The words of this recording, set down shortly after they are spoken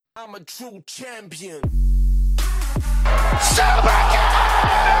I'm a true champion. Super kill!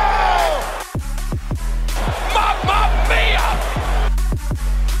 Mamma mia!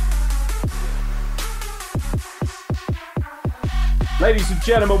 Ladies and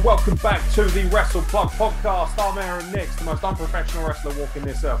gentlemen, welcome back to the Wrestle Plug podcast. I'm Aaron Nix, the most unprofessional wrestler walking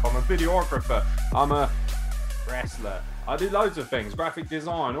this earth. I'm a videographer. I'm a wrestler. I do loads of things, graphic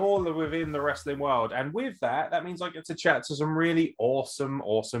design, all within the wrestling world. And with that, that means I get to chat to some really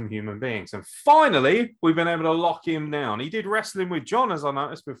awesome human beings. And finally, we've been able to lock him down. He did wrestling with John, as I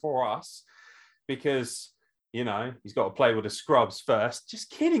noticed, before us, because, you know, he's got to play with the scrubs first. Just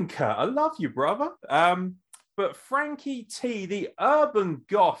kidding, Kurt. I love you, brother. But Frankie T, the urban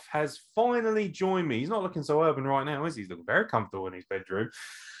goth, has finally joined me. He's not looking so urban right now, is he? He's looking very comfortable in his bedroom.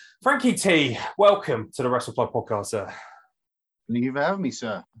 Frankie T, welcome to the Wrestle Plug podcast, sir. Thank you for having me,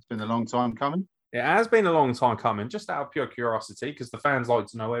 sir. It's been a long time coming. It has been a long time coming, just out of pure curiosity, because the fans like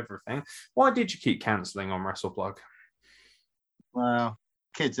to know everything. Why did you keep cancelling on Wrestle Plug? Well,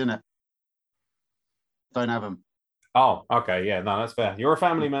 kids, innit? Don't have them. Oh, okay. Yeah, no, that's fair. You're a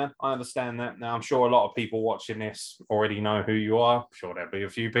family man. I understand that. Now, I'm sure a lot of people watching this already know who you are. I'm sure there'll be a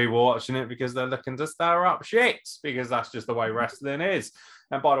few people watching it because they're looking to stir up shit, because that's just the way wrestling is.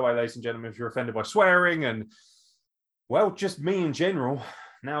 And by the way, ladies and gentlemen, if you're offended by swearing and, well, just me in general,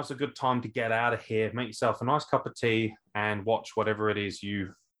 now's a good time to get out of here, make yourself a nice cup of tea and watch whatever it is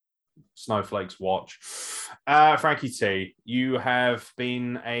you snowflakes watch. Frankie T, you have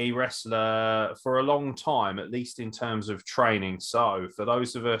been a wrestler for a long time, at least in terms of training. So for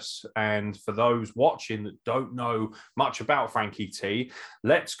those of us and for those watching that don't know much about Frankie T,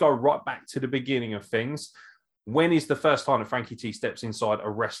 let's go right back to the beginning of things. When is the first time that Frankie T steps inside a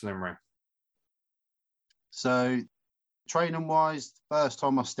wrestling ring? So, training wise, the first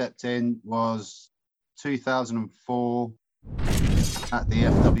time I stepped in was 2004 at the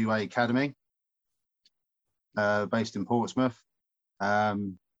FWA Academy, based in Portsmouth. But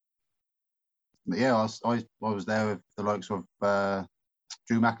yeah, I was there with the likes of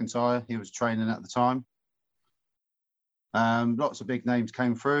Drew McIntyre. He was training at the time. Lots of big names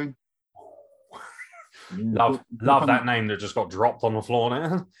came through. Love that name that just got dropped on the floor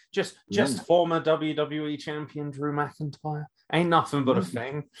now. Just former WWE champion Drew McIntyre. Ain't nothing but a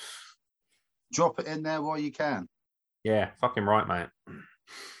thing. Drop it in there while you can. Yeah, fucking right, mate.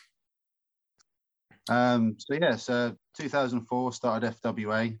 So 2004 started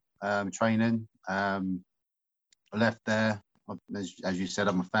FWA training. I left there. As you said,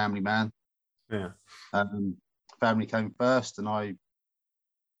 I'm a family man. Yeah. Family came first, and I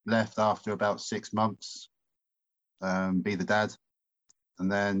left after about 6 months, be the dad,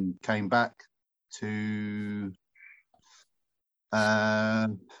 and then came back to how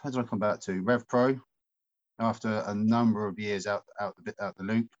did I come back to Rev Pro after a number of years out the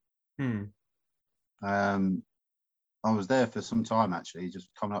loop. I was there for some time, actually, just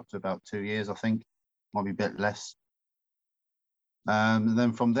coming up to about 2 years, I think, might be a bit less. And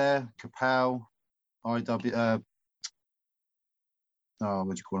then from there, Kapow, IW.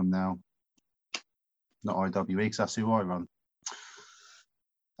 What do you call them now? Not IWE, because that's who I run.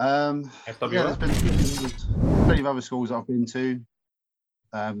 FWA? There's been plenty of other schools that I've been to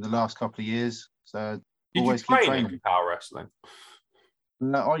the last couple of years. So did always you keep train training. in power wrestling?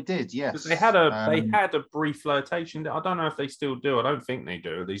 No, I did, yes. Because they had a brief flirtation. I don't know if they still do. I don't think they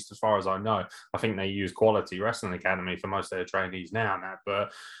do, at least as far as I know. I think they use Quality Wrestling Academy for most of their trainees now,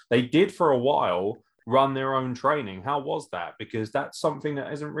 but they did for a while run their own training. How was that? Because that's something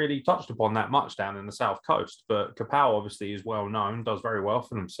that isn't really touched upon that much down in the South Coast. But Kapow obviously is well known, does very well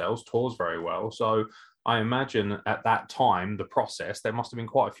for themselves, tours very well. So I imagine at that time, the process, there must have been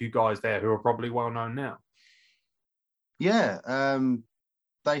quite a few guys there who are probably well known now. Yeah,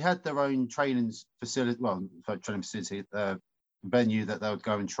 they had their own training facility, venue that they would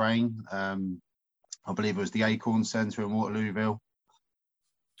go and train. I believe it was the Acorn Centre in Waterlooville.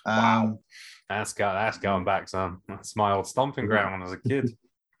 Wow, that's going back, son. That's my old stomping ground when I was a kid.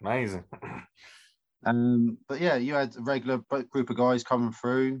 Amazing. But yeah, you had a regular group of guys coming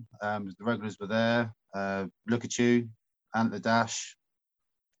through. The regulars were there. Look at You, Antler Dash,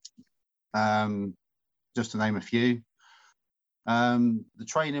 just to name a few. The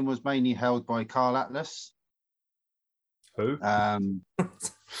training was mainly held by Carl Atlas. Who? Love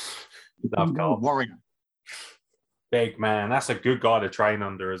Carl. Warrior. Big man. That's a good guy to train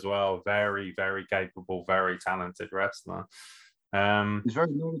under as well. Very, very capable, very talented wrestler. He's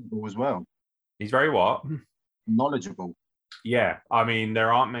very knowledgeable as well. He's very what? Knowledgeable. Yeah, I mean,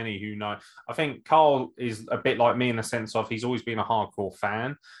 there aren't many who know. I think Carl is a bit like me in the sense of he's always been a hardcore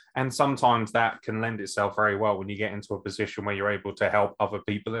fan. And sometimes that can lend itself very well when you get into a position where you're able to help other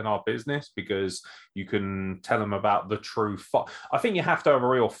people in our business because you can tell them about the true fire. I think you have to have a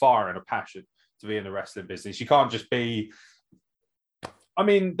real fire and a passion to be in the wrestling business. You can't just be. I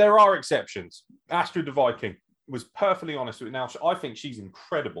mean, there are exceptions. Astrid the Viking was perfectly honest with me. Now, I think she's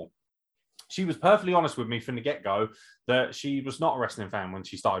incredible. She was perfectly honest with me from the get-go that she was not a wrestling fan when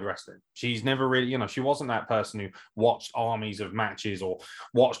she started wrestling. She's never really, she wasn't that person who watched armies of matches or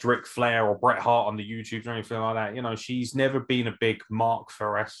watched Ric Flair or Bret Hart on the YouTube or anything like that. She's never been a big mark for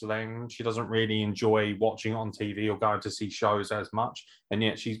wrestling. She doesn't really enjoy watching on TV or going to see shows as much, and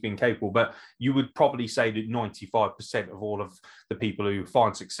yet she's been capable. But you would probably say that 95% of all of the people who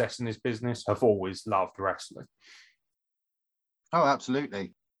find success in this business have always loved wrestling. Oh,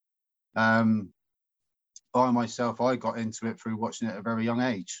 absolutely. By myself, I got into it through watching it at a very young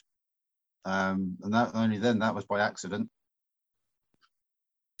age, and that only then that was by accident.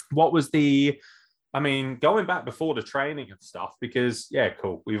 What was going back before the training and stuff, because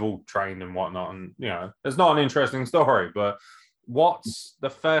cool, we've all trained and whatnot, and it's not an interesting story, but what's the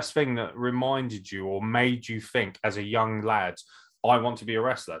first thing that reminded you or made you think as a young lad, I want to be a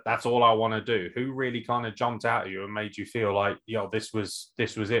wrestler? That's all I want to do. Who really kind of jumped out at you and made you feel like, this was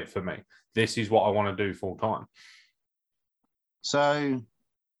it for me. This is what I want to do full time. So,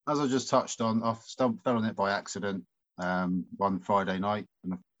 as I just touched on, I fell on it by accident one Friday night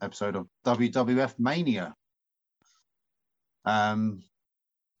in an episode of WWF Mania. Todd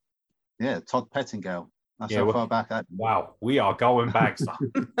Pettingill. That's how far back. Wow, we are going back.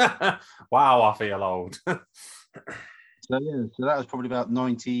 Wow, I feel old. So that was probably about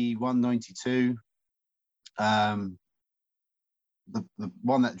 91, 92. The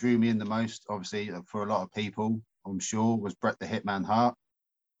one that drew me in the most, obviously, for a lot of people, I'm sure, was Bret the Hitman Hart.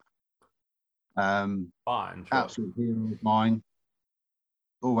 Absolute hero of mine.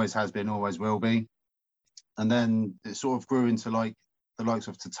 Always has been, always will be. And then it sort of grew into like the likes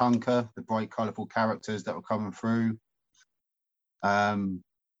of Tatanka, the bright, colourful characters that were coming through.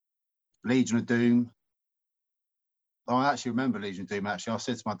 Legion of Doom. I actually remember Legion of Doom, actually. I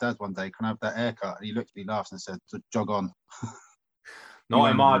said to my dad one day, can I have that haircut? And he looked at me, laughed and said, jog on.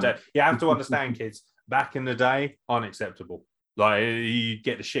 Not in my day. You have to understand, kids, back in the day, unacceptable. Like, you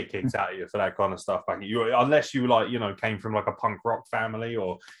get the shit kicked out of you for that kind of stuff. Unless you came from like a punk rock family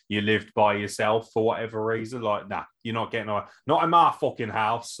or you lived by yourself for whatever reason. Like, nah, you're not getting away. Not in my fucking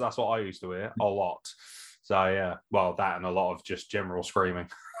house. That's what I used to hear a lot. So, yeah, well, that and a lot of just general screaming.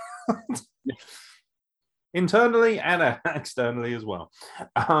 Internally and externally as well.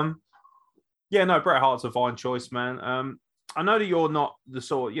 Bret Hart's a fine choice, man. I know that you're not the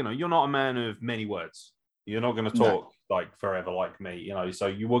sort, you're not a man of many words. You're not going to talk like forever like me, so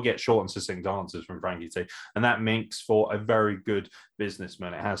you will get short and succinct answers from Frankie T. And that makes for a very good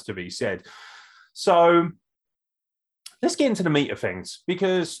businessman, it has to be said. So let's get into the meat of things,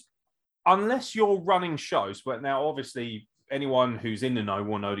 because unless you're running shows, but now obviously anyone who's in the know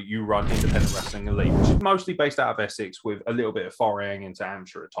will know that you run Independent Wrestling Elite, which is mostly based out of Essex with a little bit of foraying into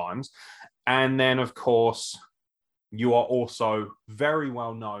Hampshire at times. And then, of course, you are also very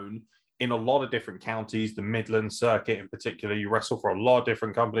well known in a lot of different counties, the Midland circuit in particular. You wrestle for a lot of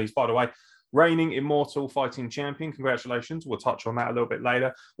different companies. By the way, reigning Immortal Fighting Champion, congratulations. We'll touch on that a little bit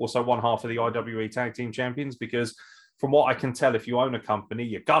later. Also one half of the IWE Tag Team Champions, because from what I can tell, if you own a company,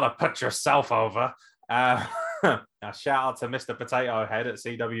 you got to put yourself over. Now, shout out to Mr. Potato Head at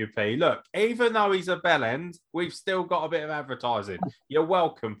CWP. Look, even though he's a bell end, we've still got a bit of advertising. You're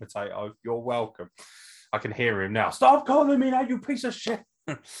welcome, Potato. You're welcome. I can hear him now. Stop calling me that, you piece of shit.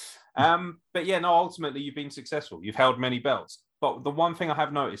 Ultimately, you've been successful. You've held many belts. But the one thing I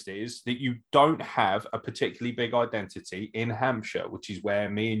have noticed is that you don't have a particularly big identity in Hampshire, which is where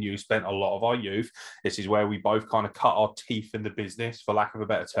me and you spent a lot of our youth. This is where we both kind of cut our teeth in the business, for lack of a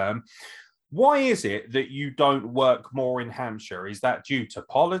better term. Why is it that you don't work more in Hampshire? Is that due to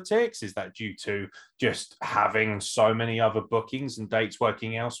politics? Is that due to just having so many other bookings and dates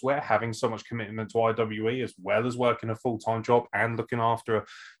working elsewhere, having so much commitment to IWE, as well as working a full-time job and looking after,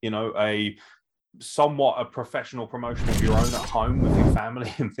 a somewhat a professional promotion of your own at home with your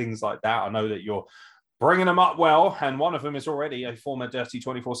family and things like that? I know that you're bringing them up well, and one of them is already a former Dirty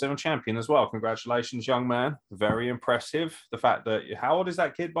 24/7 champion as well. Congratulations, young man. Very impressive. The fact that, how old is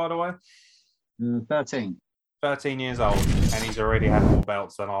that kid, by the way? 13. 13 years old, and he's already had more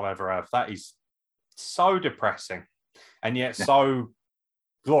belts than I'll ever have. That is so depressing, and yet so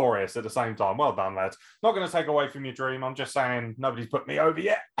glorious at the same time. Well done, lads. Not going to take away from your dream. I'm just saying nobody's put me over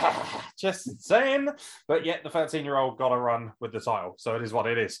yet. Just saying. But yet the 13-year-old got a run with the title. So it is what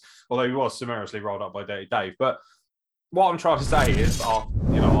it is. Although he was summarily rolled up by Dirty Dave. But what I'm trying to say is,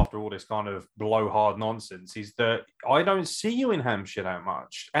 after all this kind of blowhard nonsense, is that I don't see you in Hampshire that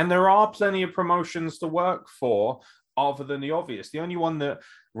much. And there are plenty of promotions to work for other than the obvious. The only one that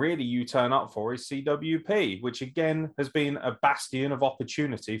really you turn up for is CWP, which again has been a bastion of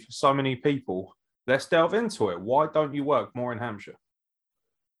opportunity for so many people. Let's delve into it. Why don't you work more in Hampshire?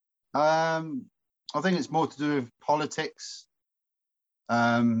 I think it's more to do with politics.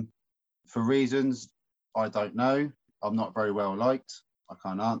 For reasons I don't know. I'm not very well liked. I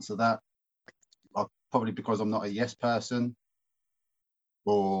can't answer that. Probably because I'm not a yes person.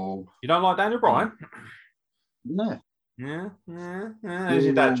 Or you don't like Daniel Bryan? No. Yeah. There's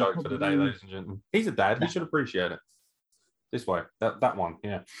your dad joke for the day, ladies and gentlemen. He's a dad. He should appreciate it. This way. That one.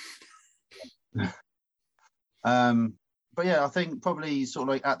 Yeah. But yeah, I think probably sort of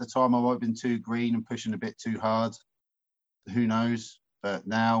like at the time I might have been too green and pushing a bit too hard. Who knows? But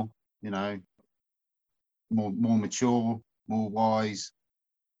now, more mature, more wise.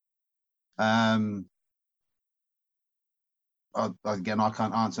 Again, I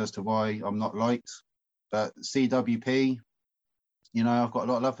can't answer as to why I'm not liked. But CWP, I've got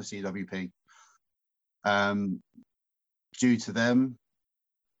a lot of love for CWP. Due to them,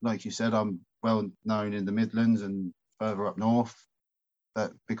 like you said, I'm well known in the Midlands and further up north.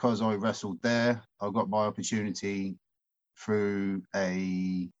 But because I wrestled there, I got my opportunity through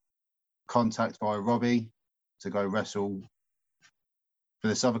a contact by Robbie to go wrestle for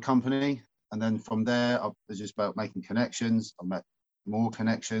this other company. And then from there, I was just about making connections. I met more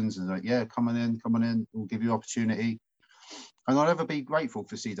connections and like, yeah, come on in, we'll give you opportunity. And I'll ever be grateful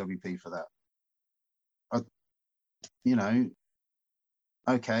for CWP for that.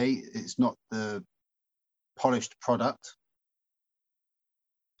 Okay, it's not the polished product,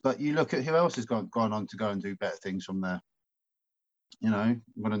 but you look at who else has gone on to go and do better things from there. I'm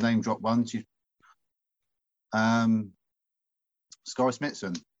going to name drop one. Sky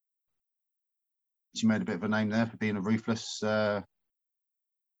Smithson. She made a bit of a name there for being a ruthless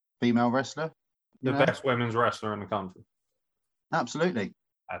female wrestler. The best women's wrestler in the country. Absolutely.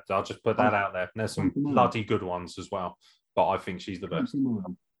 I'll just put that out there. There's some bloody good ones as well, but I think she's the best.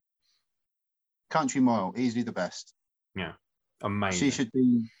 Country Mile, easily the best. Yeah, amazing. She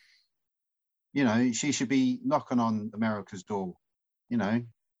should be, knocking on America's door,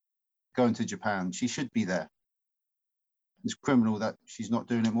 going to Japan. She should be there. It's criminal that she's not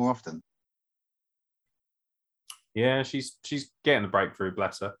doing it more often. Yeah, she's getting a breakthrough,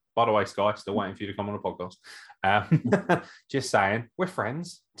 bless her. By the way, Sky, still waiting for you to come on the podcast. Just saying, we're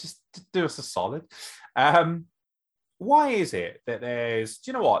friends. Just do us a solid. Why is it that there's?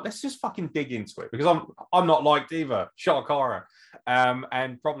 Do you know what? Let's just fucking dig into it, because I'm not liked either. Shakara. And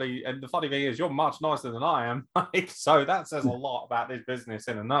the funny thing is, you're much nicer than I am. So that says a lot about this business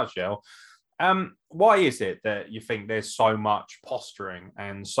in a nutshell. Why is it that you think there's so much posturing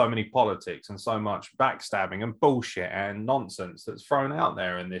and so many politics and so much backstabbing and bullshit and nonsense that's thrown out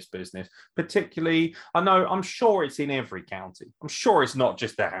there in this business? Particularly, I'm sure it's in every county. I'm sure it's not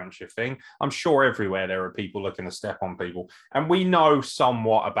just a Hampshire thing. I'm sure everywhere there are people looking to step on people. And we know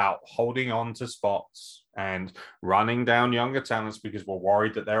somewhat about holding on to spots and running down younger talents because we're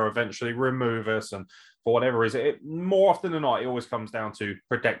worried that they'll eventually remove us, and for whatever reason, more often than not, it always comes down to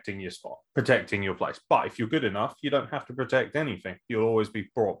protecting your spot, protecting your place. But if you're good enough, you don't have to protect anything. You'll always be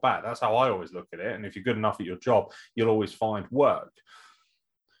brought back. That's how I always look at it. And if you're good enough at your job, you'll always find work.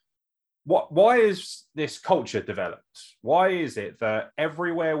 Why is this culture developed? Why is it that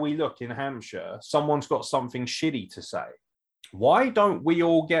everywhere we look in Hampshire, someone's got something shitty to say? Why don't we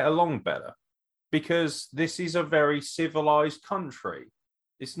all get along better? Because this is a very civilized country.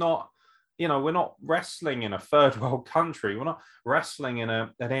 It's not... we're not wrestling in a third world country. We're not wrestling in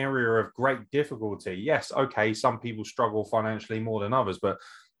an area of great difficulty. Yes, okay, some people struggle financially more than others, but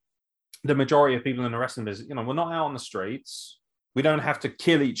the majority of people in the wrestling business, we're not out on the streets. We don't have to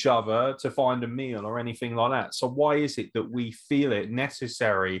kill each other to find a meal or anything like that. So why is it that we feel it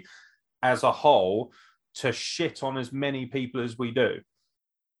necessary as a whole to shit on as many people as we do?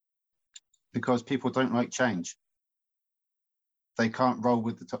 Because people don't like change. They can't roll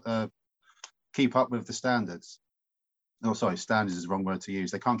with the... keep up with the standards. Oh, sorry, standards is the wrong word to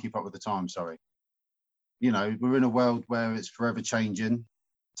use. They can't keep up with the time, sorry. We're in a world where it's forever changing.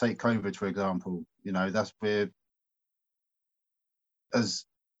 Take COVID, for example. That's where,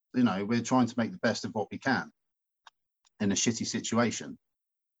 we're trying to make the best of what we can in a shitty situation.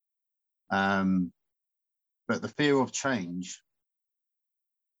 But the fear of change,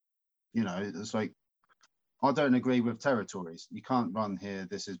 it's like, I don't agree with territories. You can't run here.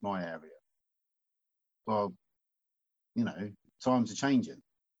 This is my area. Well, you know, times are changing.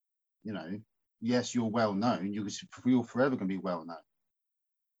 You know, yes, you're well known. You're forever going to be well known.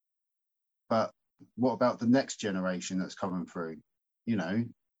 But what about the next generation that's coming through? You know,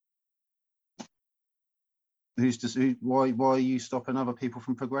 why are you stopping other people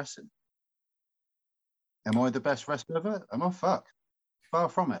from progressing? Am I the best wrestler ever? Am I? Fuck. Far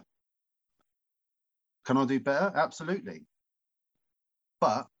from it. Can I do better? Absolutely.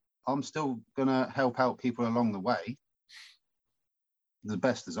 But I'm still going to help out people along the way the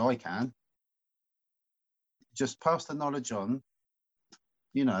best as I can. Just pass the knowledge on.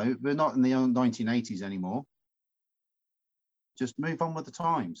 You know, we're not in the 1980s anymore. Just move on with the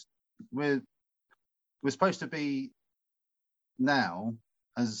times. We're supposed to be now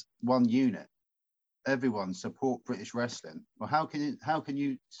as one unit. Everyone support British wrestling. Well, how can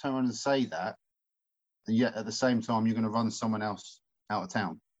you turn around and say that, and yet at the same time you're going to run someone else out of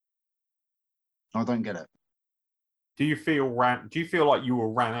town? I don't get it. Do you feel like you were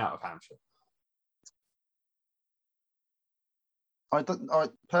ran out of Hampshire? I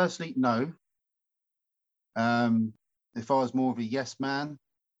personally no. If I was more of a yes man,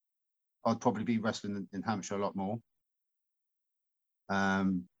 I'd probably be wrestling in Hampshire a lot more. But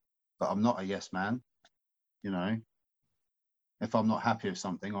I'm not a yes man. You know, if I'm not happy with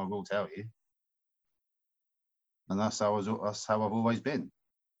something, I will tell you, and that's how I've always been.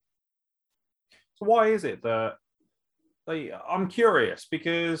 So why is it that I'm curious,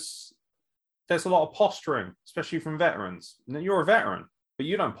 because there's a lot of posturing, especially from veterans. Now, you're a veteran, but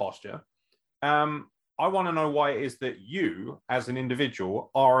you don't posture. I want to know why it is that you, as an individual,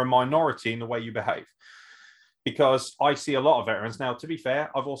 are a minority in the way you behave. Because I see a lot of veterans. Now, to be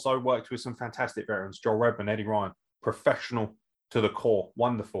fair, I've also worked with some fantastic veterans, Joel Redman, Eddie Ryan, professional to the core,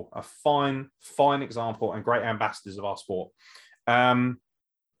 wonderful, a fine example and great ambassadors of our sport. But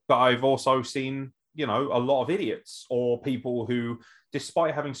I've also seen, you know, a lot of idiots or people who,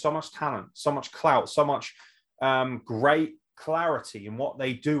 despite having so much talent, so much clout, so much great clarity in what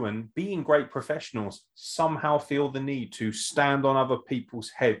they do and being great professionals, somehow feel the need to stand on other people's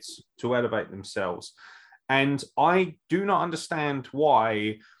heads to elevate themselves. And I do not understand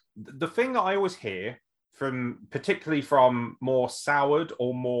why. The thing that I always hear particularly from more soured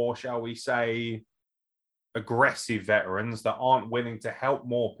or more, shall we say, aggressive veterans that aren't willing to help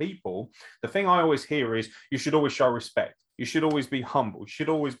more people, the thing I always hear is you should always show respect. You should always be humble. You should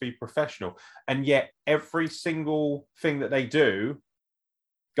always be professional. And yet every single thing that they do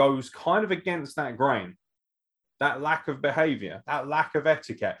goes kind of against that grain. That lack of behavior, that lack of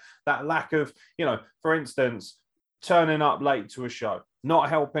etiquette, that lack of, you know, for instance, turning up late to a show, not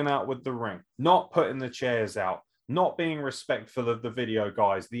helping out with the ring, not putting the chairs out, not being respectful of the video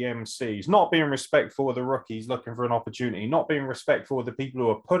guys, the MCs, not being respectful of the rookies looking for an opportunity, not being respectful of the people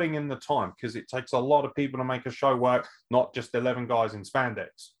who are putting in the time, because it takes a lot of people to make a show work, not just 11 guys in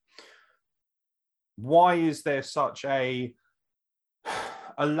spandex. Why is there such a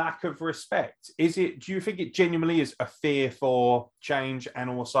lack of respect? Do you think it genuinely is a fear for change and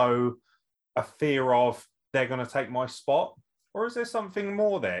also a fear of they're going to take my spot? Or is there something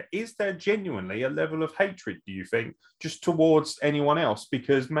more there? Is there genuinely a level of hatred, do you think, just towards anyone else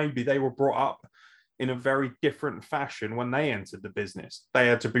because maybe they were brought up in a very different fashion when they entered the business? They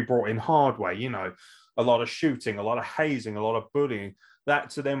had to be brought in hard way, you know, a lot of shooting, a lot of hazing, a lot of bullying. That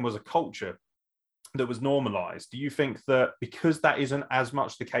to them was a culture that was normalized. Do you think that because that isn't as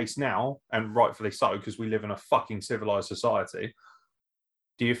much the case now, and rightfully so, because we live in a fucking civilized society,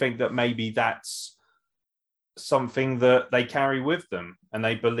 do you think that maybe that's something that they carry with them and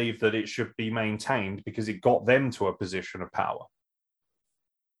they believe that it should be maintained because it got them to a position of power?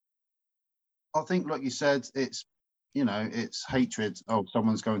 I think, like you said, it's, you know, it's hatred. Oh,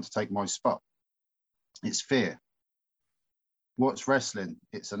 someone's going to take my spot. It's fear. What's wrestling?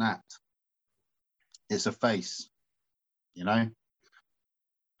 It's an act. It's a face, you know?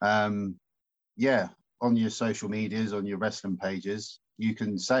 Yeah, on your social medias, on your wrestling pages, you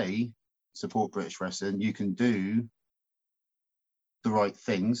can say, support British wrestling, you can do the right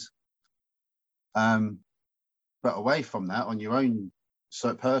things. But away from that, on your own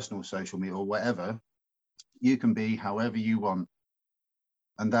personal social media or whatever, you can be however you want.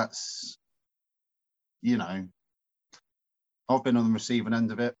 And that's, you know, I've been on the receiving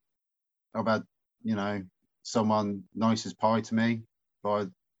end of it. I've had, you know, someone nice as pie to me by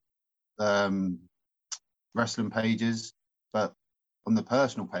wrestling pages, but on the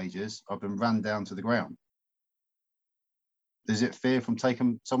personal pages, I've been ran down to the ground. Is it fear from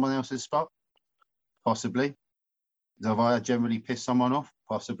taking someone else's spot? Possibly. Have I generally pissed someone off?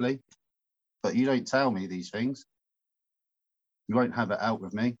 Possibly. but you don't tell me these things. You won't have it out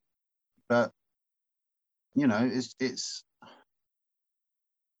with me. But, you know, it's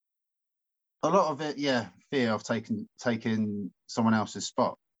a lot of it, yeah, fear of taking someone else's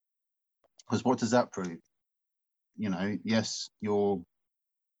spot. Because what does that prove? You know, yes, you're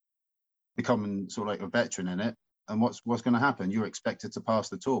becoming sort of like a veteran in it. And what's going to happen? You're expected to pass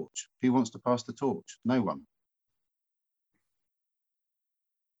the torch. Who wants to pass the torch? No one.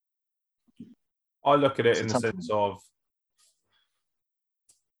 I look at it in the sense of,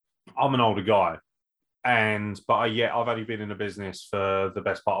 I'm an older guy, but I've only been in the business for the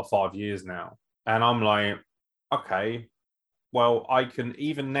best part of 5 years now. And I'm like, okay, well, I can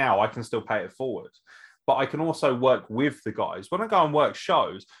still pay it forward. But I can also work with the guys. When I go and work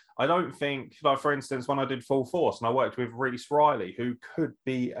shows, I don't think, like, for instance, when I did Full Force and I worked with Reese Riley, who could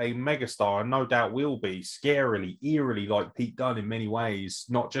be a megastar and no doubt will be, scarily, eerily like Pete Dunne in many ways,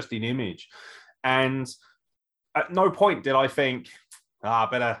 not just in image. And at no point did I think,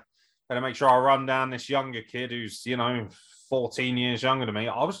 better make sure I run down this younger kid who's, 14 years younger than me.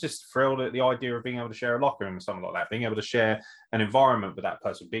 I was just thrilled at the idea of being able to share a locker room with someone like that, being able to share an environment with that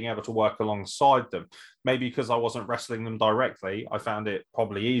person, being able to work alongside them. Maybe because I wasn't wrestling them directly, I found it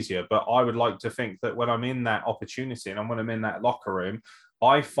probably easier. But I would like to think that when I'm in that opportunity and when I'm in that locker room,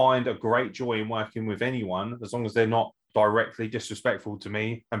 I find a great joy in working with anyone, as long as they're not directly disrespectful to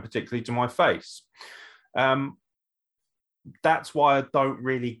me and particularly to my face. That's why I don't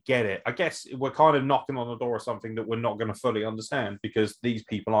really get it. I guess we're kind of knocking on the door of something that we're not going to fully understand, because these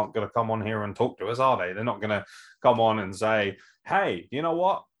people aren't going to come on here and talk to us, are they? They're not going to come on and say, hey, you know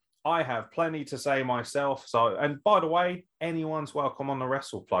what? I have plenty to say myself. So, and by the way, anyone's welcome on the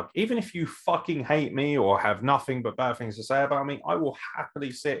Wrestle Plug. Even if you fucking hate me or have nothing but bad things to say about me, I will happily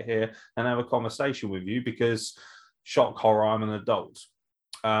sit here and have a conversation with you, because shock horror, I'm an adult.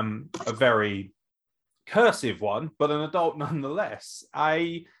 A very cursive one, but an adult nonetheless.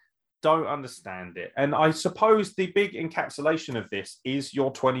 I don't understand it. And I suppose the big encapsulation of this is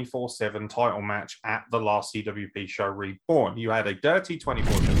your 24/7 title match at the last CWP show, Reborn. You had a dirty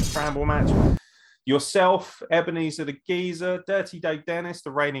 24/7 scramble match. Yourself, Ebenezer the Geezer, Dirty Dave Dennis,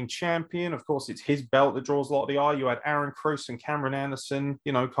 the reigning champion. Of course, it's his belt that draws a lot of the eye. You had Aaron Cruz and Cameron Anderson,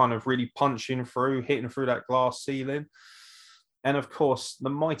 kind of really punching through, hitting through that glass ceiling. And of course, the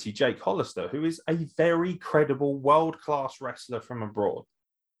mighty Jake Hollister, who is a very credible world-class wrestler from abroad.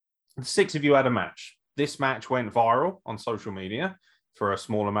 The 6 of you had a match. This match went viral on social media for a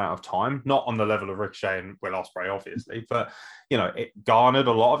small amount of time, not on the level of Ricochet and Will Ospreay, obviously, but, it garnered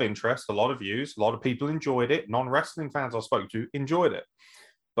a lot of interest, a lot of views, a lot of people enjoyed it. Non-wrestling fans I spoke to enjoyed it.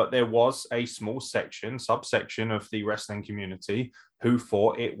 But there was a small subsection of the wrestling community who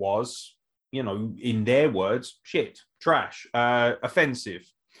thought it was, in their words, shit, trash, offensive.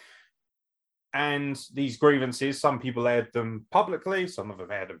 And these grievances, some people aired them publicly, some of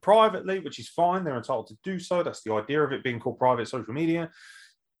them aired them privately, which is fine. They're entitled to do so. That's the idea of it being called private social media.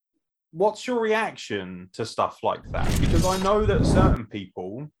 What's your reaction to stuff like that? Because I know that certain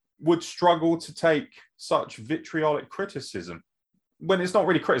people would struggle to take such vitriolic criticism when it's not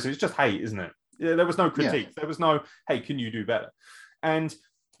really criticism, it's just hate, isn't it? There was no critique. Yeah. There was no, hey, can you do better? And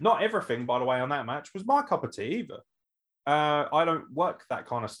not everything, by the way, on that match was my cup of tea either. I don't work that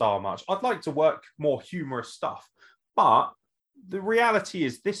kind of style much. I'd like to work more humorous stuff. But the reality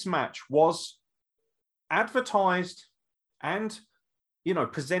is this match was advertised and,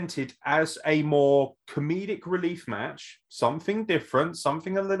 presented as a more comedic relief match, something different,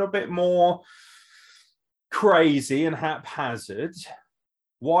 something a little bit more crazy and haphazard.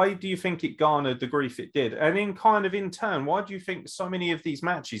 Why do you think it garnered the grief it did? And in turn, why do you think so many of these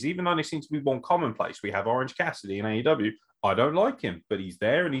matches, even though they seem to be more commonplace, we have Orange Cassidy in AEW. I don't like him, but he's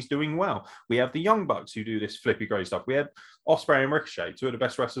there and he's doing well. We have the Young Bucks who do this flippy grey stuff. We had Ospreay and Ricochet, 2 of the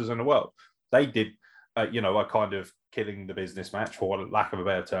best wrestlers in the world. They did, a kind of killing the business match, for lack of a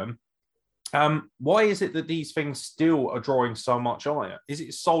better term. Why is it that these things still are drawing so much ire? Is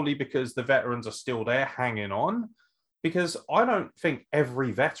it solely because the veterans are still there hanging on? Because I don't think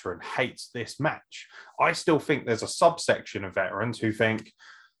every veteran hates this match. I still think there's a subsection of veterans who think,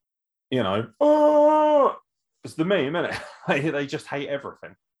 oh, it's the meme, isn't it? They just hate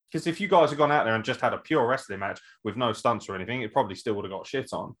everything. Because if you guys had gone out there and just had a pure wrestling match with no stunts or anything, it probably still would have got shit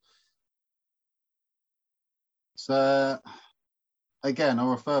on. So, again, I'll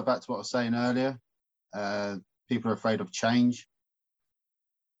refer back to what I was saying earlier. People are afraid of change.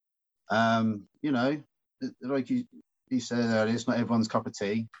 Like you said earlier, it's not everyone's cup of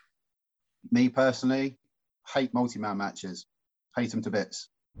tea. Me personally, hate multi-man matches. Hate them to bits.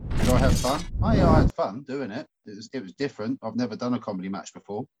 Did I have fun? Oh yeah, I had fun doing it. It was different. I've never done a comedy match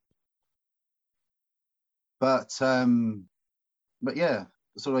before. But yeah,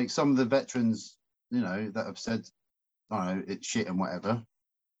 so like some of the veterans, you know, that have said, I don't know, it's shit and whatever.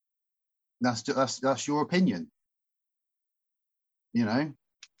 That's your opinion. You know,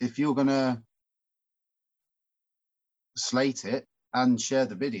 if you're gonna slate it and share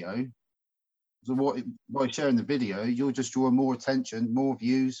the video, so what, by sharing the video, you'll just draw more attention, more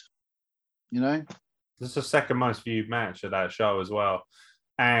views. You know, this is the second most viewed match of that show as well,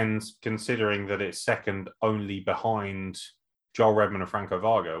 and considering that it's second only behind Joel Redman and Franco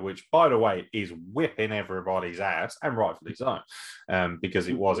Varga, which, by the way, is whipping everybody's ass, and rightfully so, because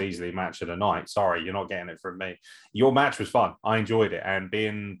it was easily match of the night. Sorry, you're not getting it from me. Your match was fun. I enjoyed it, and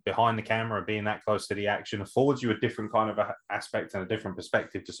being behind the camera, being that close to the action, affords you a different kind of aspect and a different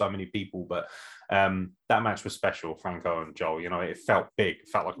perspective to so many people. But that match was special, Franco and Joel. You know, it felt big. It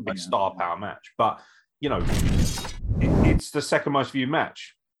felt like a big star power match. But, you know, it's the second most viewed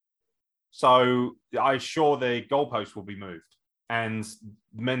match. So I'm sure the goalpost will be moved. And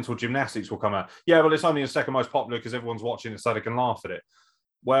mental gymnastics will come out. Yeah, well, it's only the second most popular because everyone's watching it so they can laugh at it.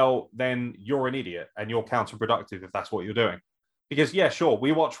 Well, then you're an idiot and you're counterproductive if that's what you're doing. Because, yeah, sure,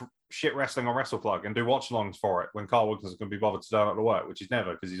 we watch shit wrestling on WrestlePlug and do watch-alongs for it when Carl Wilkins is going to be bothered to turn up to work, which is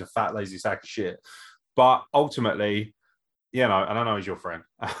never, because he's a fat, lazy sack of shit. But ultimately, you know, and I know he's your friend.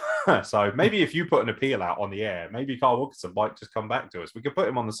 So maybe if you put an appeal out on the air, maybe Carl Wilkinson might just come back to us. We could put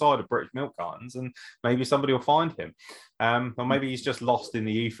him on the side of British milk cartons and maybe somebody will find him. Or maybe he's just lost in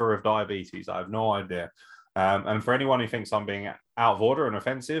the ether of diabetes. I have no idea. And for anyone who thinks I'm being out of order and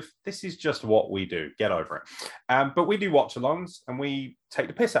offensive, this is just what we do. Get over it. But we do watch-alongs and we take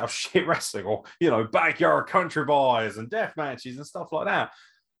the piss out of shit wrestling, or, you know, backyard country boys and death matches and stuff like that.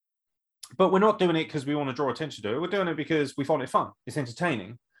 But we're not doing it because we want to draw attention to it. We're doing it because we find it fun. It's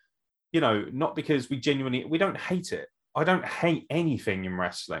entertaining. You know, not because we don't hate it. I don't hate anything in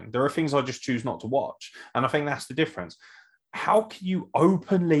wrestling. There are things I just choose not to watch. And I think that's the difference. How can you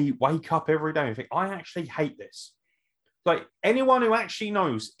openly wake up every day and think, I actually hate this? Like, anyone who actually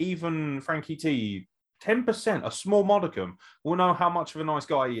knows, even Frankie T, 10%, a small modicum, will know how much of a nice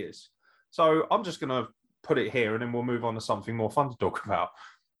guy he is. So I'm just going to put it here and then we'll move on to something more fun to talk about.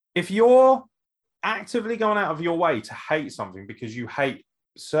 If you're actively going out of your way to hate something because you hate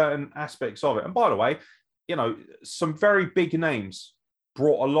certain aspects of it, and by the way, you know, some very big names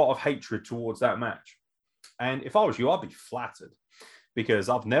brought a lot of hatred towards that match. And if I was you, I'd be flattered because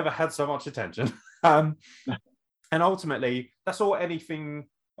I've never had so much attention. And ultimately, that's all anything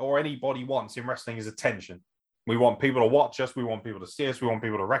or anybody wants in wrestling is attention. We want people to watch us. We want people to see us. We want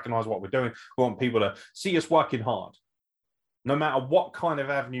people to recognize what we're doing. We want people to see us working hard, no matter what kind of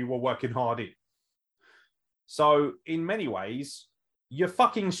avenue we're working hard in. So in many ways, you're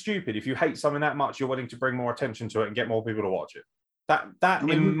fucking stupid if you hate something that much you're willing to bring more attention to it and get more people to watch it. That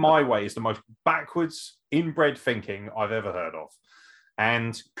in my way, is the most backwards, inbred thinking I've ever heard of.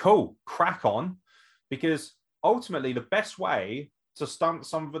 And cool, crack on, because ultimately the best way to stunt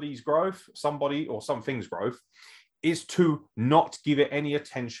somebody's growth, somebody or something's growth, is to not give it any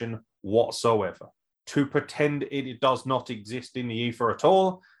attention whatsoever, to pretend it does not exist in the ether at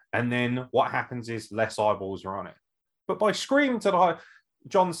all. And then what happens is less eyeballs are on it. But by screaming to the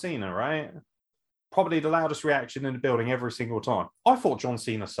John Cena, right? Probably the loudest reaction in the building every single time. I thought John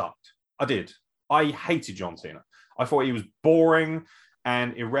Cena sucked. I did. I hated John Cena. I thought he was boring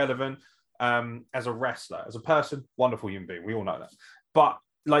and irrelevant as a wrestler. As a person, wonderful human being. We all know that. But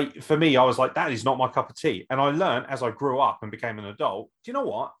like for me, I was like, that is not my cup of tea. And I learned as I grew up and became an adult, do you know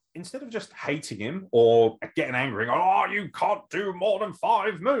what? Instead of just hating him or getting angry, going, oh, you can't do more than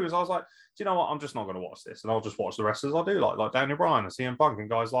 5 moves, I was like, do you know what? I'm just not going to watch this. And I'll just watch the wrestlers I do like Daniel Bryan and CM Punk and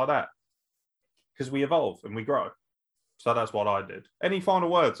guys like that. Because we evolve and we grow. So that's what I did. Any final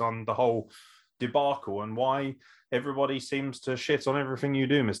words on the whole debacle and why everybody seems to shit on everything you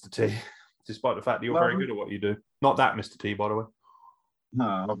do, Mr. T, despite the fact that you're very good at what you do? Not that, Mr. T, by the way.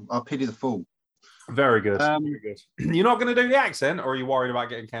 No, I'll pity the fool. Very good. Very good. You're not going to do the accent, or are you worried about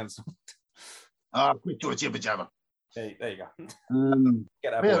getting cancelled? Quit your jibber jabber. There you go.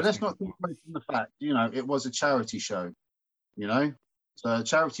 Let's not think away from the fact, you know, it was a charity show, you know? So a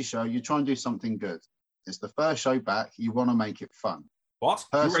charity show, you try and do something good. It's the first show back. You want to make it fun. What?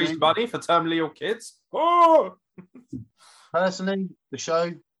 You raised money for terminally ill kids? Oh! Personally, the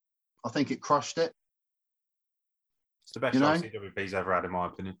show, I think it crushed it. It's the best show CWP's ever had, in my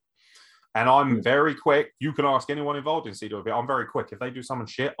opinion. And I'm very quick. You can ask anyone involved in CWP. I'm very quick. If they do something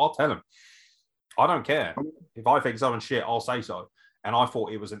shit, I'll tell them. I don't care. If I think something shit, I'll say so. And I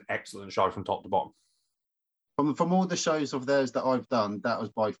thought it was an excellent show from top to bottom. From all the shows of theirs that I've done, that was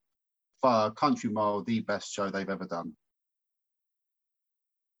by far, country mile, the best show they've ever done.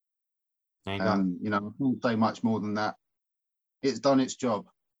 There you go. You know, I can't say much more than that. It's done its job.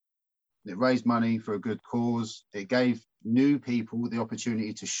 It raised money for a good cause. It gave new people the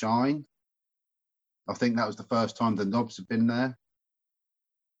opportunity to shine. I think that was the first time the Knobs had been there.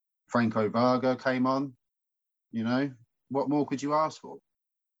 Franco Varga came on. You know, what more could you ask for?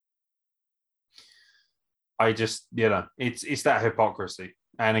 I just, you know, it's that hypocrisy.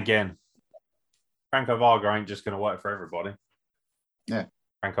 And again, Franco Varga ain't just going to work for everybody. Yeah.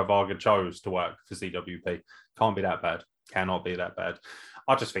 Franco Varga chose to work for CWP. Can't be that bad. Cannot be that bad.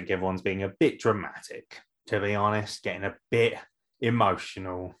 I just think everyone's being a bit dramatic, to be honest, getting a bit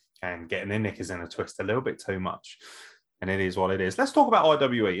emotional and getting their knickers in a twist a little bit too much. And it is what it is. Let's talk about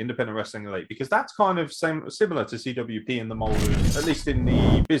IWE, Independent Wrestling Elite, because that's kind of similar to CWP in the mold, at least in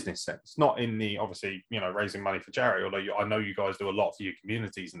the business sense, not in the, obviously, you know, raising money for charity, although I know you guys do a lot for your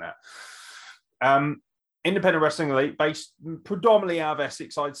communities and that. Independent Wrestling Elite, based predominantly out of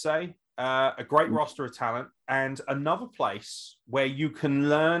Essex, I'd say. A great roster of talent and another place where you can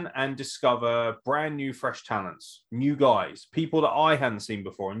learn and discover brand new, fresh talents, new guys, people that I hadn't seen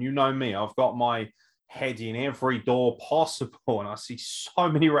before. And you know me, I've got my head in every door possible and I see so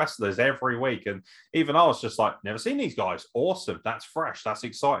many wrestlers every week. And even I was just like, never seen these guys. Awesome. That's fresh. That's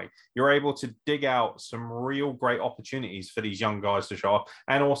exciting. You're able to dig out some real great opportunities for these young guys to show up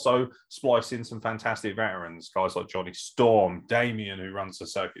and also splice in some fantastic veterans, guys like Johnny Storm, Damien, who runs the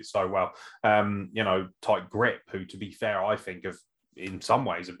circuit so well. You know, Tight Grip, who, to be fair, I think in some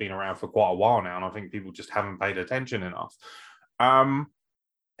ways have been around for quite a while now. And I think people just haven't paid attention enough. And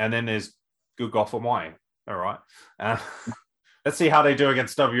then there's Good God Almighty. All right. Let's see how they do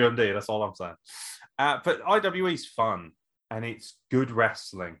against WMD. That's all I'm saying. But IWE's fun and it's good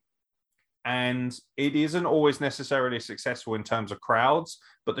wrestling. And it isn't always necessarily successful in terms of crowds,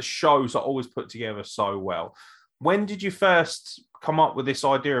 but the shows are always put together so well. When did you first come up with this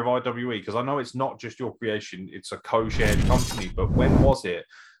idea of IWE? Because I know it's not just your creation, it's a co-shared company, but when was it?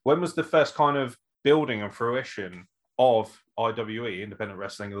 When was the first kind of building and fruition of IWE, Independent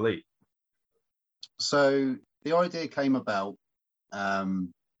Wrestling Elite? So the idea came about, you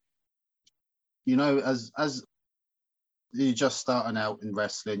know, as you're just starting out in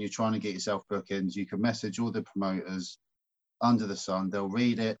wrestling, you're trying to get yourself bookings, you can message all the promoters under the sun. They'll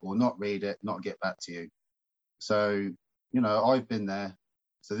read it or not read it, not get back to you. So, you know, I've been there.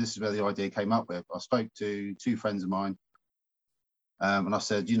 So this is where the idea came up with. I spoke to two friends of mine and I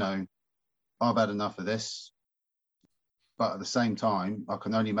said, you know, I've had enough of this. But at the same time, I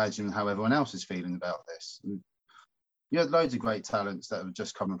can only imagine how everyone else is feeling about this. And you had loads of great talents that were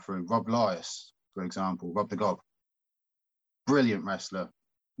just coming through. Rob Lias, for example, Rob the Gob. Brilliant wrestler.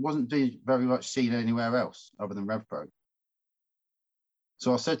 Wasn't very much seen anywhere else other than RevPro.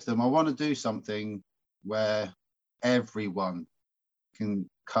 So I said to them, I want to do something where everyone can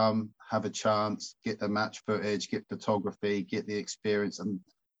come, have a chance, get the match footage, get photography, get the experience and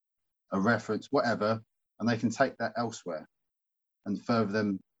a reference, whatever, and they can take that elsewhere and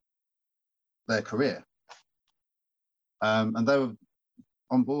further their career. And they were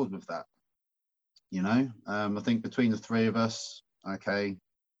on board with that, you know. I think between the three of us, okay,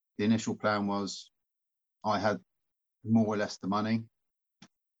 the initial plan was I had more or less the money.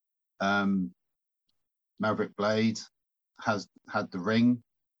 Maverick Blade had the ring,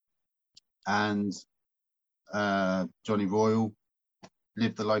 and Johnny Royal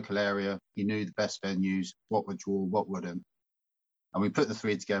lived the local area. He knew the best venues, what would draw, what wouldn't. And we put the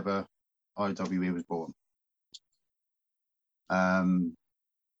three together. IWE was born.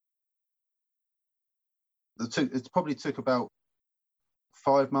 It probably took about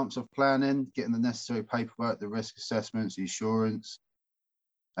 5 months of planning, getting the necessary paperwork, the risk assessments, the insurance,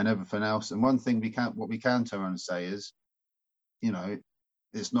 and everything else. And one thing what we can turn around and say is, you know,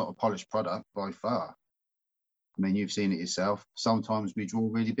 it's not a polished product by far. I mean, you've seen it yourself. Sometimes we draw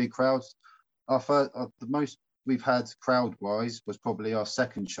really big crowds. The most we've had crowd-wise was probably our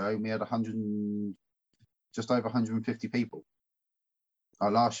second show. We had just over 150 people. Our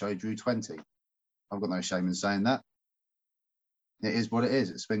last show drew 20. I've got no shame in saying that. It is what it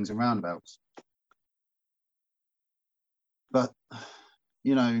is. It swings and roundabouts. But,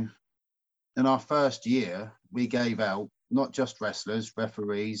 you know, in our first year, we gave out not just wrestlers,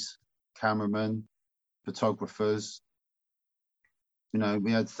 referees, cameramen, photographers. You know,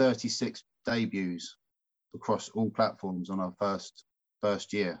 we had 36 debuts across all platforms on our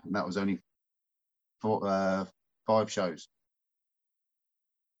first year, and that was only 5 shows.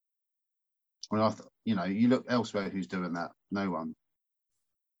 I mean, you know, you look elsewhere, who's doing that? No one.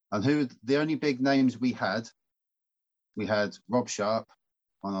 And the only big names we had Rob Sharp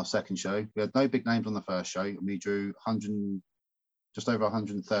on our second show. We had no big names on the first show, and we drew just over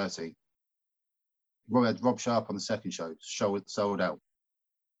 130. We had Rob Sharp on the second show. Show sold out.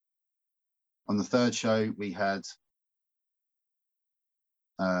 On the third show, we had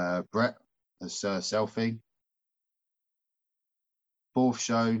Brett as Selfie. Fourth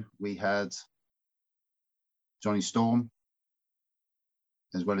show, we had Johnny Storm,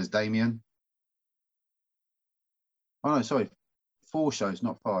 as well as Damien. Oh no, sorry, 4 shows,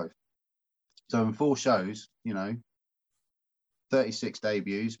 not 5. So in 4 shows, 36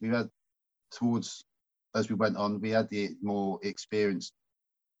 debuts. We had as we went on, we had the more experienced,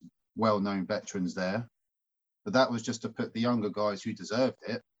 well-known veterans there. But that was just to put the younger guys who deserved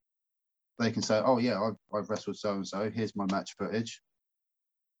it. They can say, oh yeah, I've wrestled so-and-so. Here's my match footage.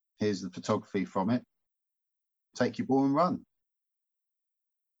 Here's the photography from it. Take your ball and run.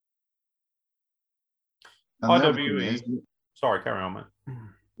 And IWE. Sorry, carry on, mate.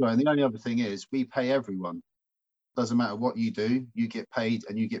 Right, and the only other thing is we pay everyone. Doesn't matter what you do, you get paid,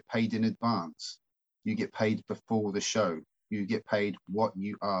 and you get paid in advance. You get paid before the show. You get paid what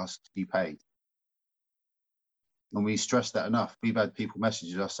you asked to be paid. And we stress that enough. We've had people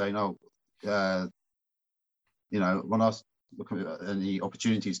message us saying, oh, when I was looking at any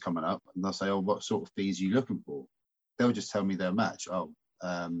opportunities coming up, and they'll say, oh, what sort of fees are you looking for? They'll just tell me their match. Oh,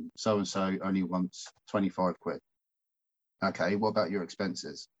 so-and-so only wants 25 quid. Okay, what about your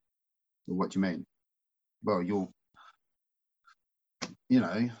expenses? Well, what do you mean? Well,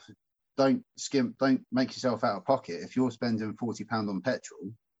 don't make yourself out of pocket. If you're spending £40 on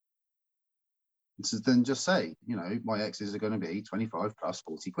petrol, then just say, my exes are going to be 25 plus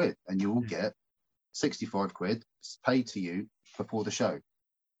 40 quid, and you will get 65 quid paid to you before the show.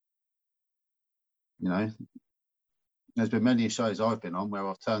 There's been many shows I've been on where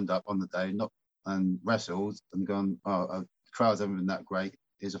I've turned up on the day and wrestled and gone, oh, the crowds haven't been that great.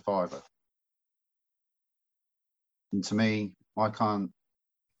 Here's a £5. And to me, I can't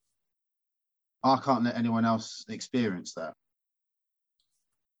let anyone else experience that.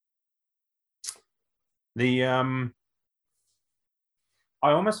 I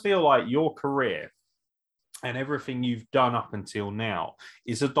almost feel like your career and everything you've done up until now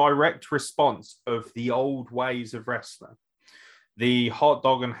is a direct response of the old ways of wrestling. The hot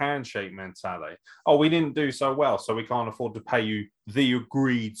dog and handshake mentality. Oh, we didn't do so well, so we can't afford to pay you the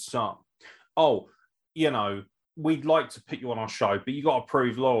agreed sum. Oh, we'd like to put you on our show, but you got to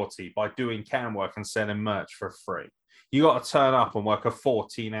prove loyalty by doing cam work and selling merch for free. You got to turn up and work a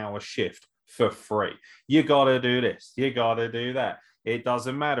 14-hour shift for free. You got to do this. You got to do that. It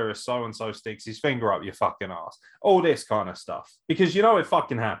doesn't matter if so-and-so sticks his finger up your fucking ass. All this kind of stuff. Because it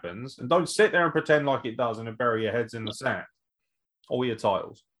fucking happens. And don't sit there and pretend like it doesn't and bury your heads in the sand. All your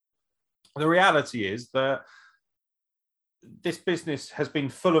titles. The reality is that this business has been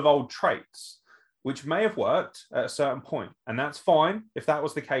full of old traits, which may have worked at a certain point. And that's fine if that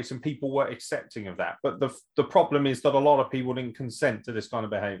was the case and people were accepting of that. But the problem is that a lot of people didn't consent to this kind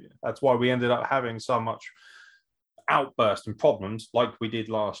of behavior. That's why we ended up having so much outburst and problems like we did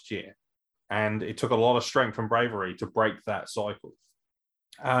last year. And it took a lot of strength and bravery to break that cycle.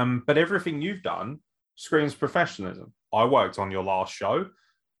 But everything you've done screams professionalism. I worked on your last show.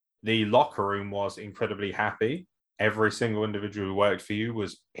 The locker room was incredibly happy. Every single individual who worked for you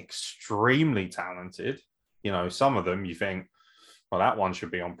was extremely talented. Some of them you think, well, that one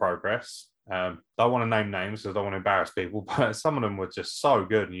should be on Progress. Don't want to name names because I don't want to embarrass people, but some of them were just so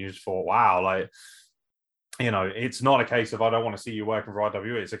good. And you just thought, wow, it's not a case of I don't want to see you working for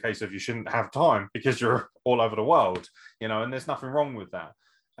IWE. It's a case of you shouldn't have time because you're all over the world, and there's nothing wrong with that.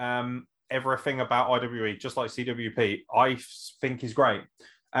 Everything about IWE, just like CWP, I think is great.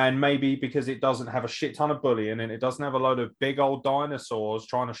 And maybe because it doesn't have a shit ton of bullying and it doesn't have a load of big old dinosaurs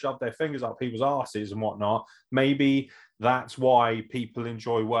trying to shove their fingers up people's asses and whatnot, maybe that's why people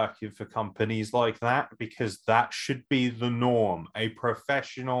enjoy working for companies like that, because that should be the norm, a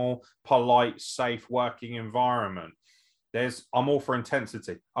professional, polite, safe working environment. I'm all for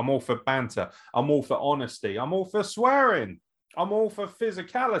intensity. I'm all for banter. I'm all for honesty. I'm all for swearing. I'm all for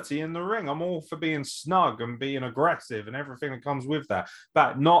physicality in the ring. I'm all for being snug and being aggressive and everything that comes with that,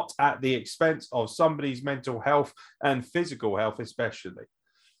 but not at the expense of somebody's mental health and physical health, especially.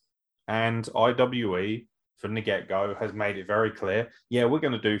 And IWE, from the get-go, has made it very clear, yeah, we're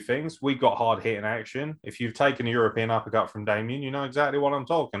going to do things. We got hard-hitting action. If you've taken a European uppercut from Damien, you know exactly what I'm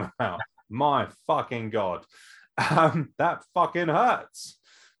talking about. My fucking God. That fucking hurts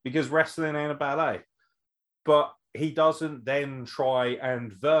because wrestling ain't a ballet. But he doesn't then try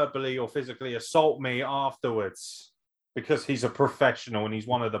and verbally or physically assault me afterwards because he's a professional and he's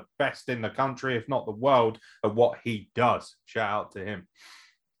one of the best in the country, if not the world, at what he does. Shout out to him.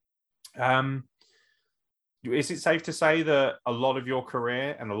 is it safe to say that a lot of your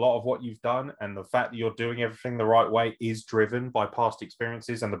career and a lot of what you've done and the fact that you're doing everything the right way is driven by past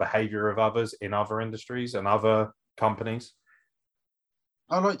experiences and the behavior of others in other industries and other companies?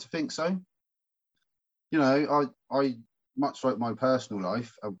 I like to think so. You know, I much like my personal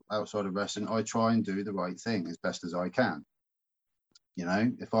life outside of wrestling, I try and do the right thing as best as I can. You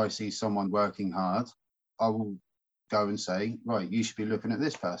know, if I see someone working hard, I will go and say, right, you should be looking at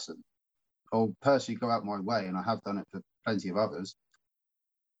this person. I'll personally go out my way, and I have done it for plenty of others.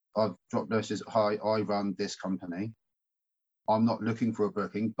 I've dropped notices, hi, I run this company. I'm not looking for a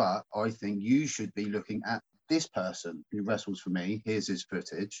booking, but I think you should be looking at this person who wrestles for me. Here's his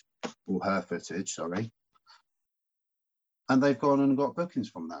footage, or her footage, sorry. And they've gone and got bookings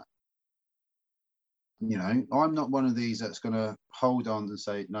from that. You know, I'm not one of these that's going to hold on and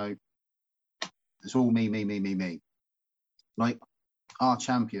say, no, it's all me. Like our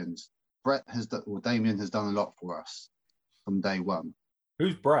champions, Brett has done, or Damien has done a lot for us from day one.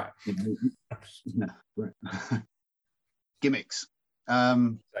 Who's Brett? You know, gimmicks.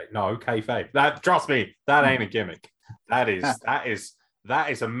 No, kayfabe. That, trust me, that ain't a gimmick. That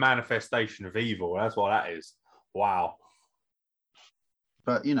is a manifestation of evil. That's what that is. Wow.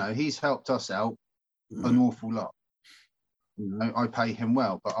 But you know, he's helped us out an awful lot. You know, I pay him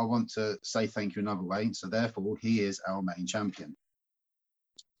well, but I want to say thank you another way. So therefore, he is our main champion.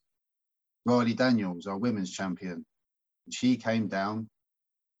 Riley Daniels, our women's champion. She came down,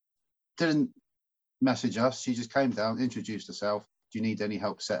 didn't message us. She just came down, introduced herself. Do you need any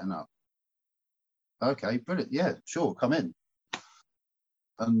help setting up? Okay, brilliant. Yeah, sure, come in.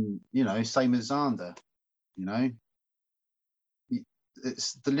 And, you know, same as Xander, you know.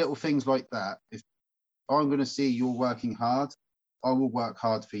 It's the little things like that. If I'm going to see you're working hard, I will work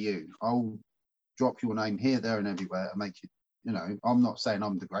hard for you. I'll drop your name here, there, and everywhere and make you, you know, I'm not saying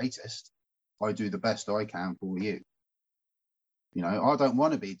I'm the greatest. I do the best I can for you. You know, I don't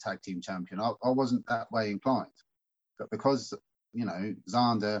want to be tag team champion. I wasn't that way inclined. But because, you know,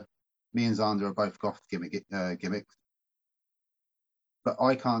 me and Xander are both goth gimmick. But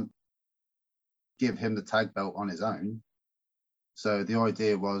I can't give him the tag belt on his own. So the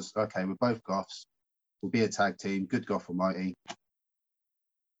idea was, okay, we're both goths. We'll be a tag team. Good Goth Almighty.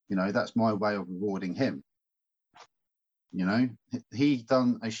 You know, that's my way of rewarding him. You know, he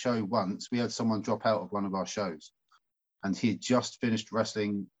done a show once. We had someone drop out of one of our shows, and he had just finished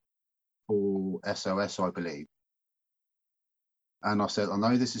wrestling for SOS, I believe. And I said, I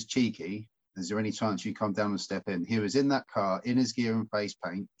know this is cheeky. Is there any chance you come down and step in? He was in that car, in his gear and face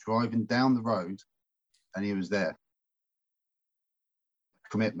paint, driving down the road, and he was there.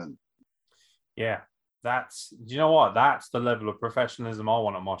 Commitment. Yeah, you know what? That's the level of professionalism I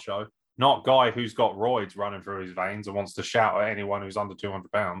want at my show. Not guy who's got roids running through his veins and wants to shout at anyone who's under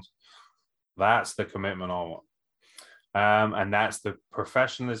 200 pounds. That's the commitment I want. And that's the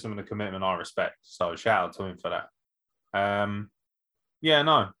professionalism and the commitment I respect. So shout out to him for that. Yeah,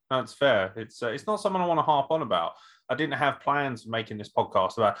 no, that's fair. It's not something I want to harp on about. I didn't have plans of making this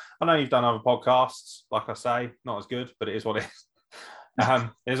podcast about. I know you've done other podcasts, like I say, not as good, but it is what it is.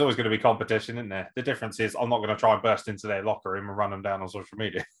 There's always going to be competition, isn't there? The difference is I'm not going to try and burst into their locker room and run them down on social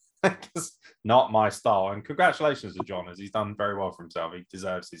media. It's not my style. And congratulations to John, as he's done very well for himself. He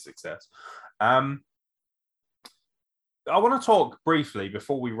deserves his success. I want to talk briefly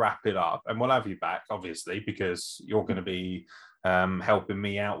before we wrap it up, and we'll have you back, obviously, because you're going to be helping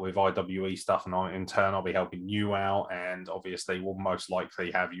me out with IWE stuff, and in turn, I'll be helping you out. And obviously, we'll most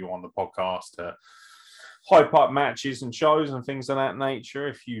likely have you on the podcast to hype up matches and shows and things of that nature,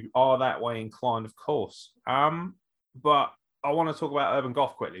 if you are that way inclined, of course. But I want to talk about Urban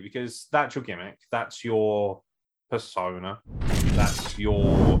Goth quickly, because that's your gimmick, that's your persona, that's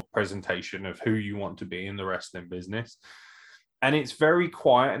your presentation of who you want to be in the wrestling business. And it's very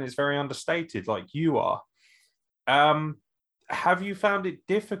quiet and it's very understated, like you are. Have you found it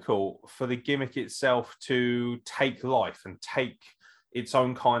difficult for the gimmick itself to take life and take its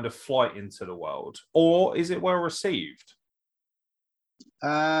own kind of flight into the world, or is it well received?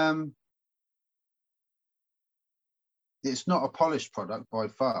 It's not a polished product by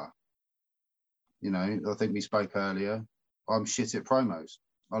far. You know, I think we spoke earlier. I'm shit at promos.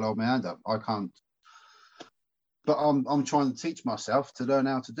 I'll hold my hand up. I can't. But I'm trying to teach myself to learn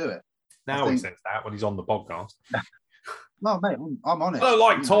how to do it. Now he says that when he's on the podcast. No, mate, I'm honest. I don't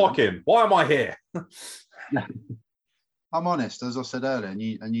like talking. Why am I here? I'm honest, as I said earlier, and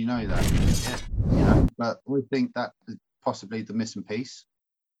you know that. Yeah. You know, but we think that is possibly the missing piece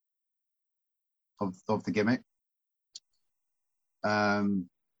of the gimmick.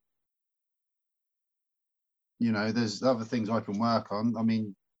 You know, there's other things I can work on. I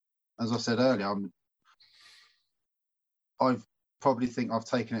mean, as I said earlier, I've probably think I've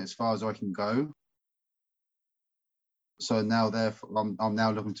taken it as far as I can go. So now, therefore, I'm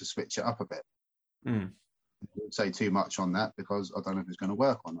now looking to switch it up a bit. I won't say too much on that because I don't know if it's going to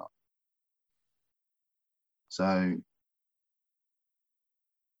work or not. So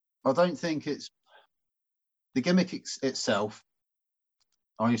I don't think it's the gimmick itself.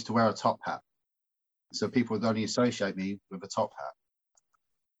 I used to wear a top hat, so people would only associate me with a top hat.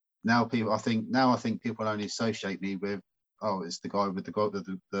 Now I think people only associate me with, oh, it's the guy with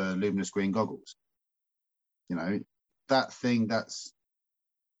the luminous green goggles. You know, that thing. That's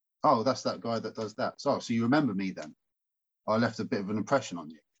that guy that does that. So you remember me then? I left a bit of an impression on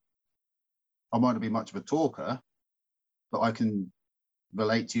you. I might not be much of a talker, but I can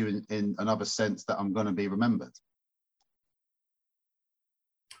relate to you in another sense that I'm going to be remembered.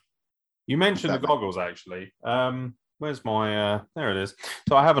 You mentioned the goggles, actually. Where's my, there it is.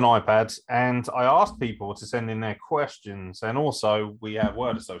 So I have an iPad and I asked people to send in their questions, and also we have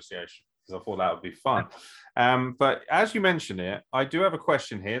word association because I thought that would be fun. But as you mentioned it, I do have a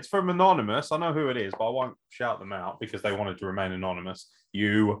question here. It's from Anonymous. I know who it is, but I won't shout them out because they wanted to remain anonymous.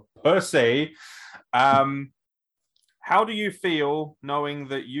 You pussy. How do you feel knowing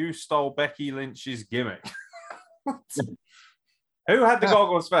that you stole Becky Lynch's gimmick? Who had the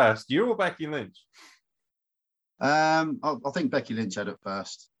goggles first, you or Becky Lynch? I think Becky Lynch had it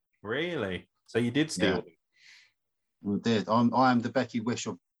first. Really? So you did steal them? I did. I am the Becky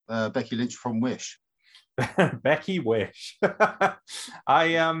Becky Lynch from Wish. Becky Wish. That's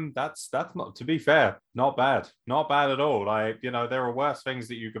not, to be fair, not bad at all. There are worse things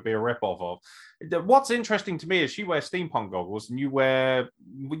that you could be a rip-off of. What's interesting to me is she wears steampunk goggles and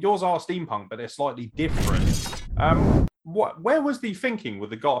yours are steampunk, but they're slightly different. Where was the thinking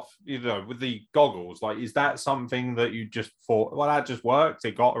with with the goggles? Like, is that something that you just thought, well, that just worked,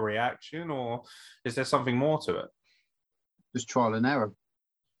 it got a reaction, or is there something more to it? Just trial and error.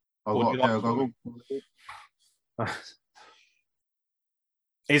 I got a pair of goggles.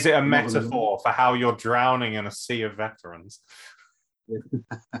 Is it a metaphor for how you're drowning in a sea of veterans?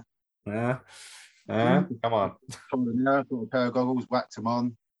 Yeah. Come on. I got a pair of goggles, whacked them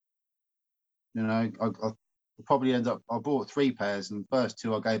on. You know, I probably I bought 3 pairs, and the first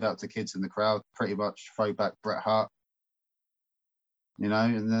 2 I gave out to kids in the crowd, pretty much throwback Bret Hart. You know,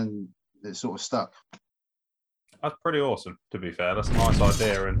 and then it sort of stuck. That's pretty awesome, to be fair. That's a nice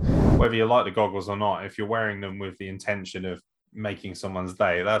idea. And whether you like the goggles or not, if you're wearing them with the intention of making someone's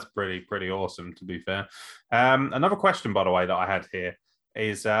day, that's pretty awesome, to be fair. Another question, by the way, that I had here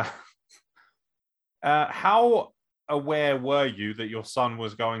is how aware were you that your son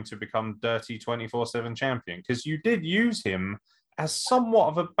was going to become Dirty 24/7 champion? Because you did use him as somewhat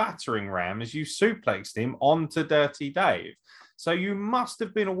of a battering ram as you suplexed him onto Dirty Dave. So you must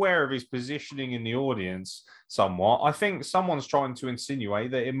have been aware of his positioning in the audience somewhat. I think someone's trying to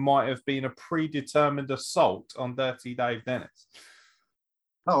insinuate that it might have been a predetermined assault on Dirty Dave Dennis.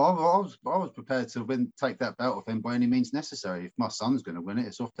 No, I was prepared to take that belt off him by any means necessary. If my son's going to win it,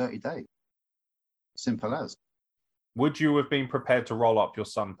 it's off Dirty Dave. Simple as. Would you have been prepared to roll up your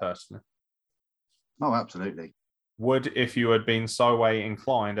son personally? Oh, absolutely. If you had been so way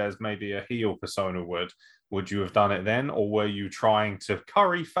inclined as maybe a heel persona would you have done it then, or were you trying to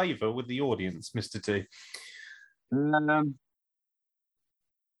curry favour with the audience, Mr. T? I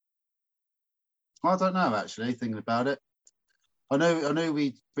don't know, actually, thinking about it. I know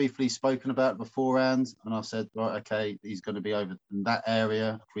we'd briefly spoken about it beforehand, and I said, right, okay, he's going to be over in that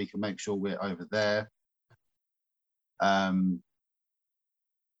area. If we can make sure we're over there, then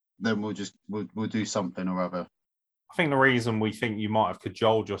we'll do something or other. I think the reason we think you might have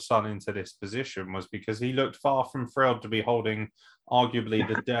cajoled your son into this position was because he looked far from thrilled to be holding arguably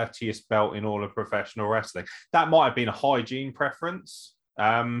the dirtiest belt in all of professional wrestling. That might have been a hygiene preference.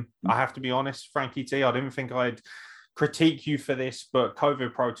 I have to be honest, Frankie T, I didn't think I'd critique you for this, but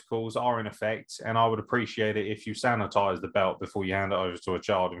COVID protocols are in effect, and I would appreciate it if you sanitize the belt before you hand it over to a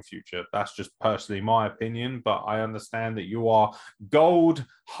child in future. That's just personally my opinion, but I understand that you are gold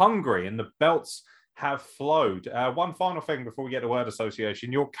hungry and the belts have flowed. One final thing before we get to word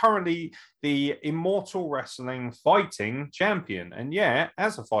association. You're currently the Immortal Wrestling fighting champion. And yeah,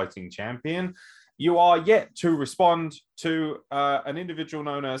 as a fighting champion, you are yet to respond to an individual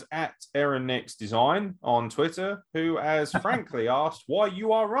known as @AaronNixDesign on Twitter, who has frankly asked why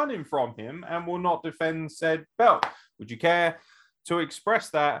you are running from him and will not defend said belt. Would you care to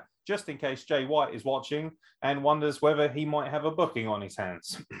express that, just in case Jay White is watching and wonders whether he might have a booking on his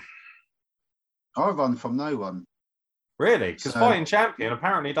hands? I run from no one. Really? Because fighting champion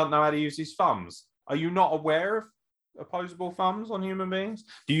apparently doesn't know how to use his thumbs. Are you not aware of opposable thumbs on human beings?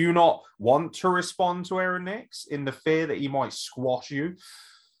 Do you not want to respond to Aaron Nix in the fear that he might squash you?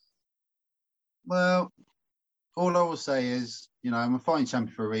 Well, all I will say is, I'm a fighting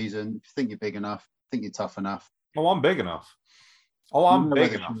champion for a reason. If you think you're big enough, think you're tough enough. Oh, I'm big enough. Oh, I'm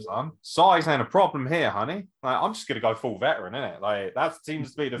big enough, son. Size ain't a problem here, honey. Like, I'm just going to go full veteran, innit? Like, that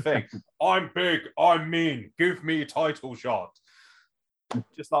seems to be the thing. I'm big. I'm mean. Give me a title shot.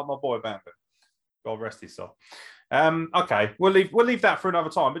 Just like my boy Bambi. God rest his soul. Okay, we'll leave that for another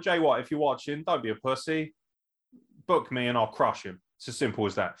time. But Jay White, if you're watching, don't be a pussy. Book me and I'll crush him. It's as simple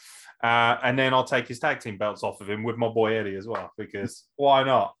as that. And then I'll take his tag team belts off of him with my boy Eddie as well, because why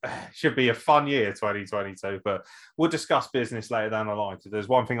not? Should be a fun year, 2022. But we'll discuss business later down the line. Because there's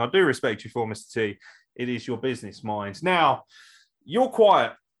one thing I do respect you for, Mr. T. It is your business mind. Now, you're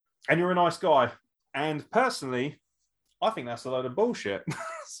quiet and you're a nice guy. And personally, I think that's a load of bullshit.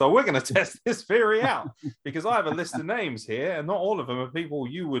 So we're going to test this theory out, because I have a list of names here and not all of them are people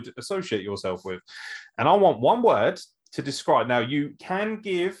you would associate yourself with. And I want one word to describe. Now, you can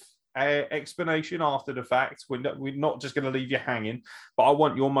give an explanation after the fact. We're not just going to leave you hanging, but I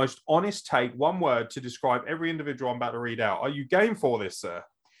want your most honest take, one word to describe every individual I'm about to read out. Are you game for this, sir?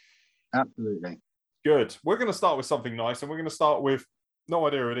 Absolutely. Good. We're going to start with something nice, and we're going to start with, no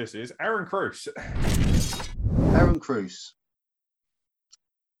idea who this is, Aaron Cruz. Aaron Cruz.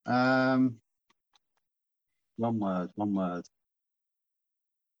 One word.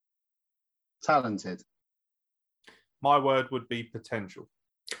 Talented. My word would be potential.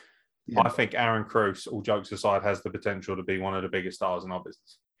 Yeah. I think Aaron Cruz, all jokes aside, has the potential to be one of the biggest stars in our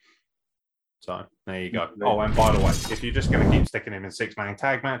business. So there you go. Oh, and by the way, if you're just going to keep sticking him in 6-man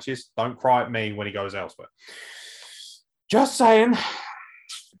tag matches, don't cry at me when he goes elsewhere. Just saying.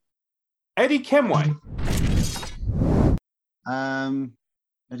 Eddie Kenway.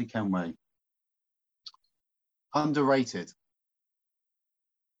 Eddie Kenway. Underrated.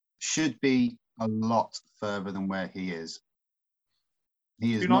 Should be a lot further than where he is.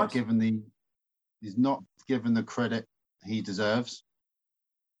 He is not given the credit he deserves.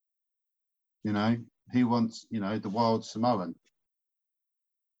 He wants, the wild Samoan.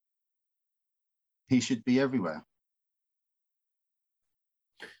 He should be everywhere.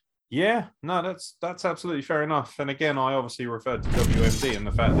 Yeah, no, that's absolutely fair enough. And again, I obviously referred to WMD and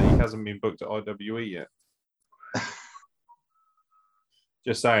the fact that he hasn't been booked at IWE yet.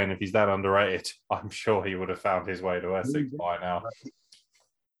 Just saying, if he's that underrated, I'm sure he would have found his way to Essex by now.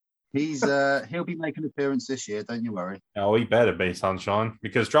 He'll be making an appearance this year, don't you worry. Oh, he better be, Sunshine,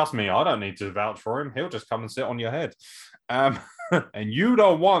 because trust me, I don't need to vouch for him. He'll just come and sit on your head. And you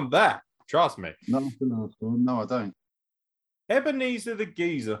don't want that. Trust me. No, I don't. Ebenezer the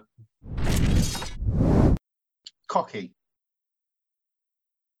Geezer. Cocky.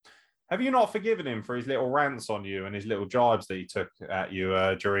 Have you not forgiven him for his little rants on you and his little jibes that he took at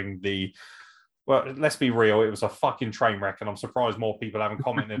you during the... Well, let's be real. It was a fucking train wreck, and I'm surprised more people haven't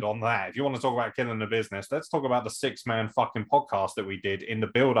commented on that. If you want to talk about killing the business, let's talk about the 6-man fucking podcast that we did in the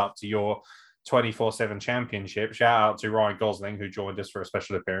build-up to your 24/7 championship. Shout out to Ryan Gosling, who joined us for a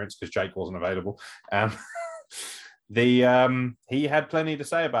special appearance because Jake wasn't available. He had plenty to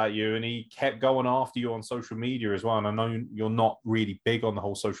say about you, and he kept going after you on social media as well. And I know you're not really big on the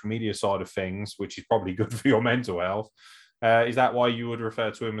whole social media side of things, which is probably good for your mental health. Is that why you would refer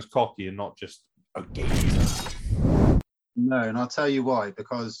to him as cocky and not just a geezer? No, and I'll tell you why.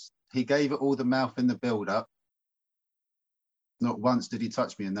 Because he gave it all the mouth in the build-up. Not once did he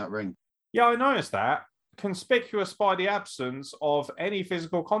touch me in that ring. Yeah, I noticed that. Conspicuous by the absence of any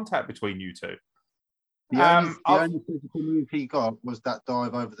physical contact between you two. The only physical move he got was that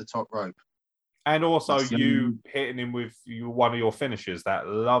dive over the top rope. And also you hitting him with one of your finishes, that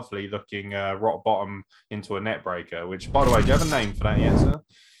lovely looking rock bottom into a net breaker, which, by the way, do you have a name for that yet, sir?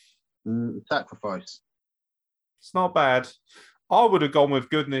 Sacrifice. It's not bad. I would have gone with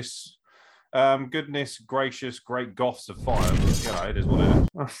goodness, gracious, great goths of fire. But, it is what it is.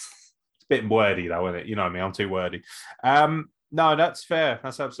 It's a bit wordy, though, isn't it? You know me, I'm too wordy. No, that's fair.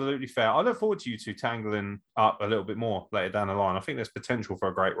 That's absolutely fair. I look forward to you two tangling up a little bit more later down the line. I think there's potential for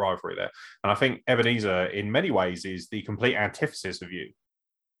a great rivalry there. And I think Ebenezer, in many ways, is the complete antithesis of you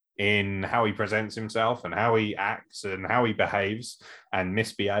in how he presents himself and how he acts and how he behaves and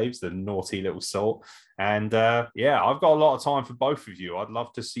misbehaves, the naughty little salt. And I've got a lot of time for both of you. I'd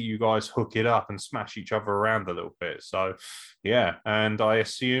love to see you guys hook it up and smash each other around a little bit. So, yeah, and I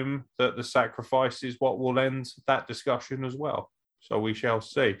assume that the sacrifice is what will end that discussion as well. So we shall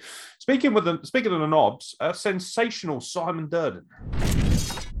see. Speaking of the knobs, sensational Simon Durden.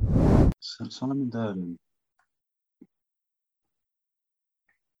 Simon Durden.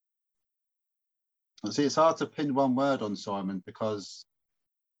 See, it's hard to pin one word on Simon because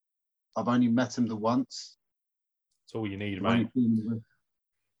I've only met him the once. That's all you need, I've mate.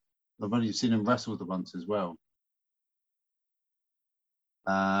 only seen him wrestle the once as well.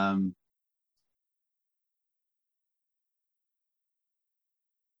 I've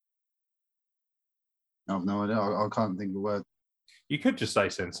no idea. I can't think of a word. You could just say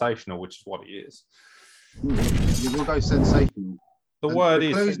sensational, which is what he is. We'll go sensational. The And word the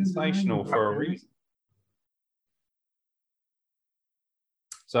is clues in the sensational name. for a reason.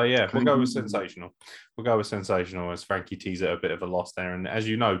 So yeah, we'll go with sensational. We'll go with sensational as Frankie teased it a bit of a loss there. And as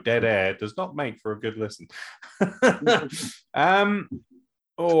you know, dead air does not make for a good listen.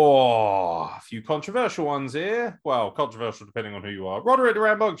 A few controversial ones here. Well, controversial depending on who you are. Roderick the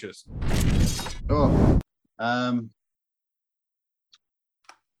Rambunctious. Roderick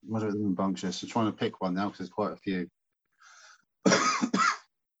the Rambunctious. I'm trying to pick one now because there's quite a few.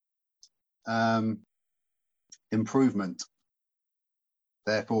 Improvement.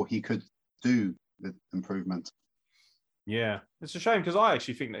 Therefore, he could do the improvement. Yeah, it's a shame because I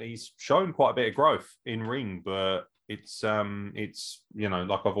actually think that he's shown quite a bit of growth in ring, but it's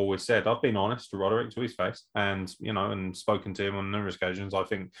like I've always said, I've been honest to Roderick to his face, and and spoken to him on numerous occasions. I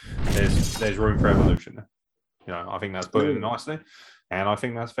think there's room for evolution there. I think that's put in nicely, and I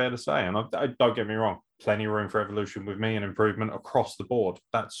think that's fair to say. And I don't get me wrong, plenty of room for evolution with me and improvement across the board.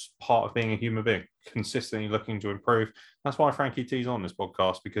 That's part of being a human being, consistently looking to improve. That's why Frankie T's on this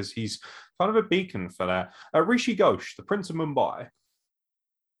podcast, because he's kind of a beacon for that. Rishi Ghosh, the Prince of Mumbai.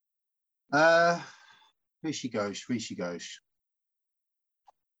 Rishi Ghosh.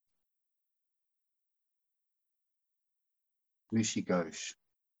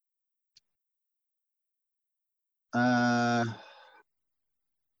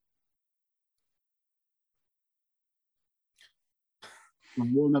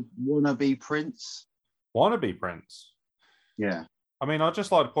 Wannabe Prince. Wannabe Prince. Yeah. I mean, I'd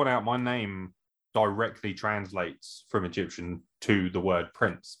just like to point out my name directly translates from Egyptian to the word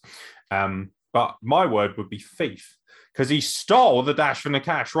prince. But my word would be thief, because he stole the dash from the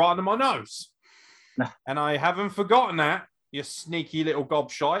cash right under my nose. And I haven't forgotten that, you sneaky little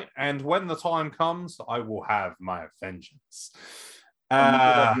gobshite. And when the time comes, I will have my vengeance.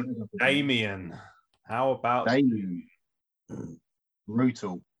 Damien. How about Damien?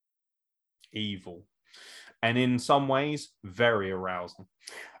 Brutal. Evil. And in some ways, very arousing.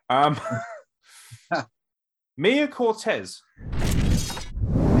 Mia Cortez.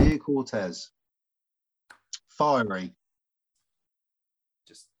 Fiery.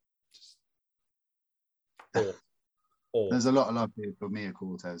 Just There's a lot of love here for Mia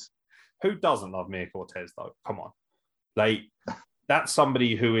Cortez. Who doesn't love Mia Cortez, though? Come on. That's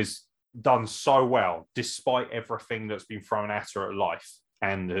somebody who has done so well, despite everything that's been thrown at her at life,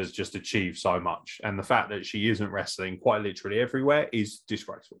 and has just achieved so much. And the fact that she isn't wrestling quite literally everywhere is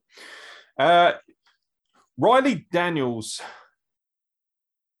disgraceful. Riley Daniels.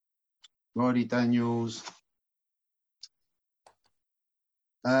 One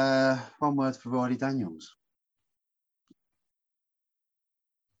word for Riley Daniels.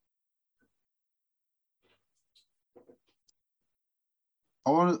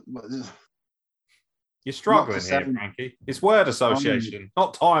 You're struggling here, Frankie. It's word association,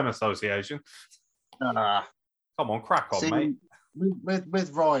 not time association. Come on, crack on, mate.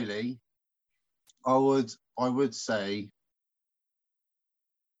 With Riley, I would say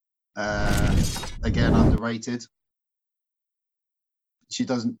again, underrated. She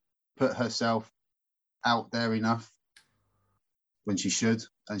doesn't put herself out there enough when she should,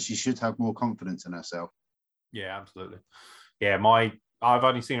 and she should have more confidence in herself. Yeah, absolutely. Yeah, I've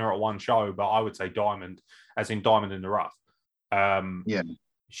only seen her at one show, but I would say Diamond, as in Diamond in the Rough. Yeah.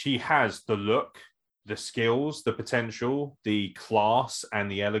 She has the look, the skills, the potential, the class, and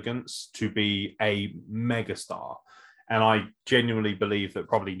the elegance to be a megastar. And I genuinely believe that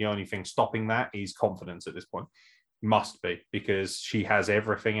probably the only thing stopping that is confidence at this point. Must be, because she has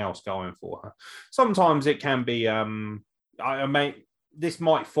everything else going for her. Sometimes it can be, this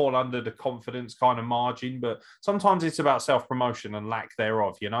might fall under the confidence kind of margin, but sometimes it's about self-promotion and lack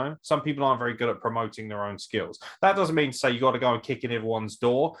thereof, Some people aren't very good at promoting their own skills. That doesn't mean to say you got to go and kick in everyone's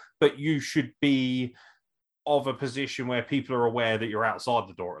door, but you should be of a position where people are aware that you're outside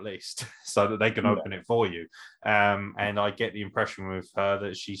the door at least, so that they can open it for you. And I get the impression with her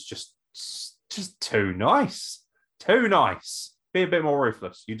that she's just too nice. Too nice. Be a bit more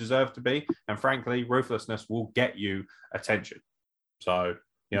ruthless. You deserve to be. And frankly, ruthlessness will get you attention. So,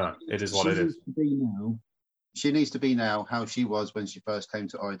 it is what it is. She needs to be now how she was when she first came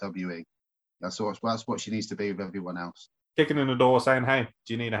to IWE. That's what she needs to be with everyone else. Kicking in the door saying, hey,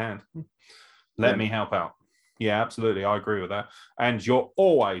 do you need a hand? Let me help out. Yeah, absolutely. I agree with that. And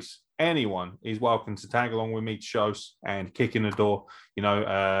anyone is welcome to tag along with me to shows and kick in the door.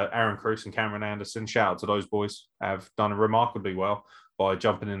 Aaron Cruz and Cameron Anderson, shout out to those boys, have done remarkably well by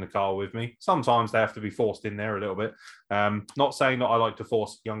jumping in the car with me. Sometimes they have to be forced in there a little bit. Not saying that I like to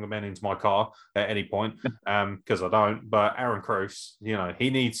force younger men into my car at any point, because I don't. But Aaron Cruz, he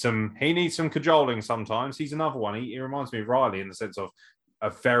needs some cajoling sometimes. He's another one. He reminds me of Riley in the sense of a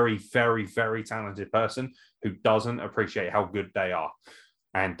very, very, very talented person who doesn't appreciate how good they are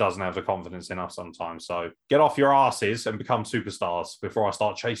and doesn't have the confidence enough sometimes. So get off your asses and become superstars before I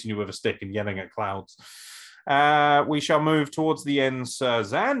start chasing you with a stick and yelling at clouds. We shall move towards the ends.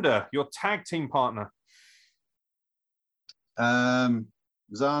 Xander, your tag team partner.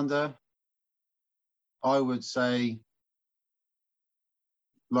 Xander, I would say,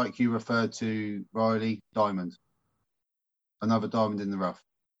 like you referred to Riley, diamond. Another diamond in the rough.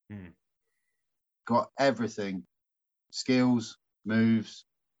 Got everything. Skills, moves.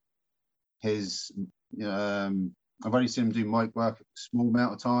 His, I've only seen him do mic work a small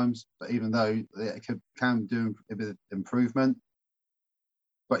amount of times, but even though it can do a bit of improvement,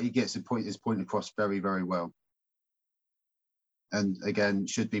 but he gets his point across very, very well. And again,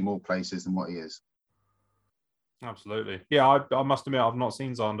 should be more places than what he is. Absolutely. Yeah, I must admit, I've not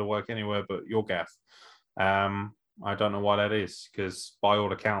seen Xander work anywhere but your gaff. I don't know why that is, because by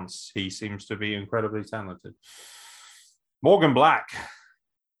all accounts, he seems to be incredibly talented. Morgan Black.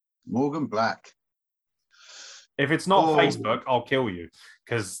 Morgan Black. If it's not Facebook, I'll kill you.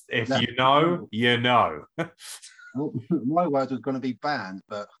 Because if you know, you know. My word was going to be banned,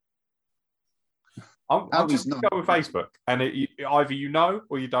 but I'm just going to go with Facebook. And either you know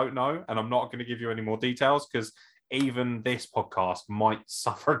or you don't know. And I'm not going to give you any more details because even this podcast might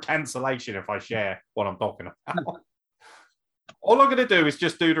suffer cancellation if I share what I'm talking about. All I'm going to do is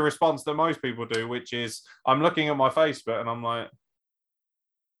just do the response that most people do, which is I'm looking at my Facebook and I'm like,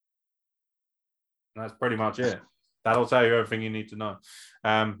 that's pretty much it. That'll tell you everything you need to know.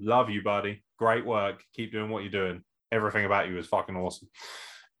 Love you, buddy. Great work. Keep doing what you're doing. Everything about you is fucking awesome.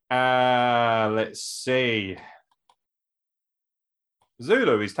 Let's see.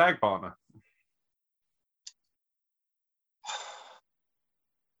 Zulu, his tag partner.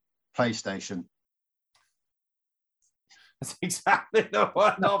 PlayStation. That's exactly the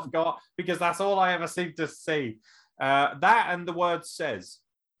word I've got because that's all I ever seem to see. That and the word says.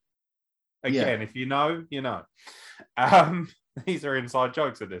 Again, if you know, you know. These are inside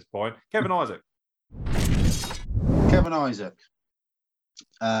jokes at this point. Kevin Isaac. Kevin Isaac.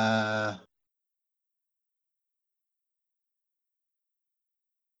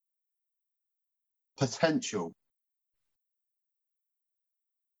 Potential.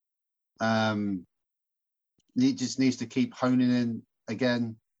 He just needs to keep honing in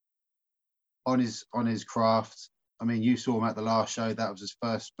again on his craft. I mean, you saw him at the last show. That was his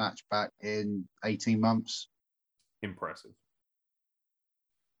first match back in 18 months. Impressive.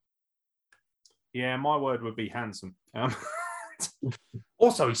 Yeah, my word would be handsome.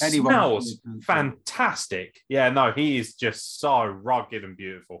 Also, he smells fantastic. Yeah, no, he is just so rugged and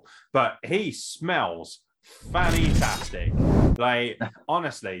beautiful. But he smells fantastic. Like,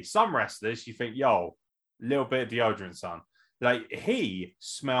 honestly, some wrestlers, you think, yo, little bit of deodorant, son. Like, he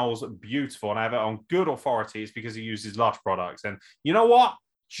smells beautiful, and I have it on good authority. It's because he uses Lush products. And you know what?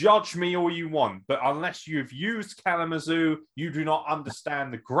 Judge me all you want, but unless you've used Kalamazoo, you do not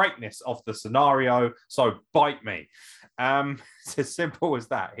understand the greatness of the scenario, so bite me. It's as simple as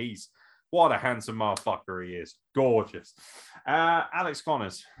that. What a handsome motherfucker he is. Gorgeous. Alex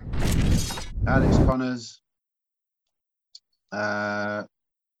Connors. Alex Connors.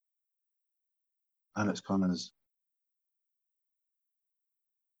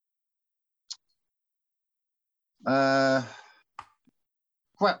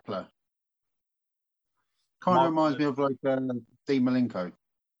 Grappler. Kind of reminds me of like Dean Malenko.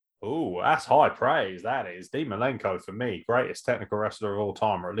 Oh, that's high praise. That is Dean Malenko for me, greatest technical wrestler of all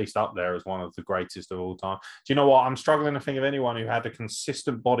time, or at least up there as one of the greatest of all time. Do you know what? I'm struggling to think of anyone who had a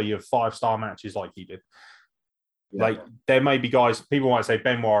consistent body of 5-star matches like he did. Yeah. Like, there may be guys, people might say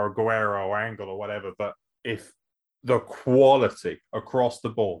Benoit or Guerrero or Angle or whatever, but if the quality across the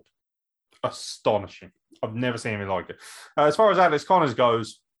board, astonishing. I've never seen anything like it. As far as Alex Connors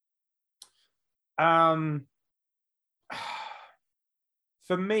goes, for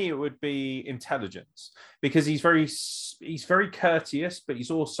me, it would be intelligence because he's very courteous, but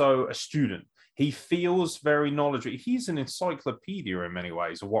he's also a student. He feels very knowledgeable. He's an encyclopedia in many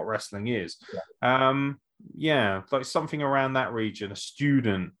ways of what wrestling is. Yeah, like something around that region, a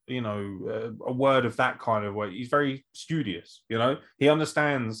student, a word of that kind of way. He's very studious, he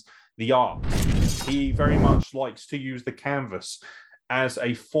understands the art. He very much likes to use the canvas as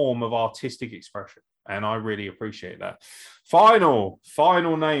a form of artistic expression. And I really appreciate that. Final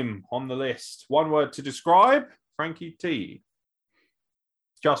name on the list. One word to describe, Frankie T.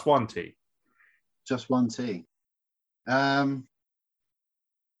 Just one T. Just one T.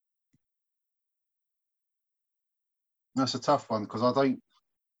 That's a tough one because I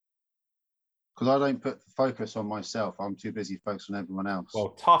don't put the focus on myself. I'm too busy focusing on everyone else.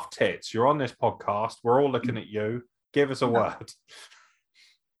 Well, tough tits. You're on this podcast. We're all looking at you. Give us a word.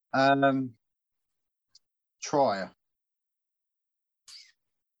 Trier.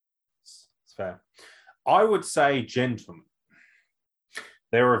 It's fair. I would say gentleman.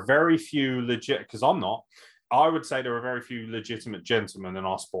 There are very few because I'm not. I would say there are very few legitimate gentlemen in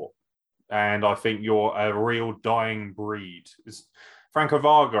our sport. And I think you're a real dying breed. Franco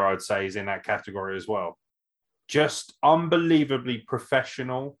Varga, I'd say, is in that category as well. Just unbelievably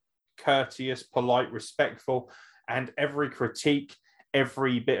professional, courteous, polite, respectful, and every critique,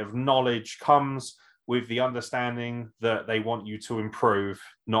 every bit of knowledge comes with the understanding that they want you to improve,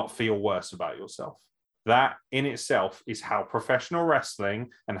 not feel worse about yourself. That in itself is how professional wrestling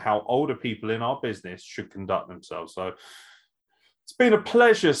and how older people in our business should conduct themselves. So it's been a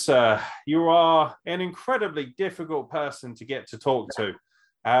pleasure, sir. You are an incredibly difficult person to get to talk to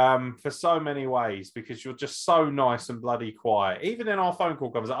for so many ways because you're just so nice and bloody quiet. Even in our phone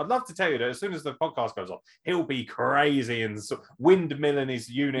call conversation, I'd love to tell you that as soon as the podcast goes off, he'll be crazy and windmilling his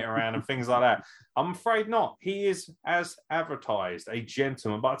unit around and things like that. I'm afraid not. He is, as advertised, a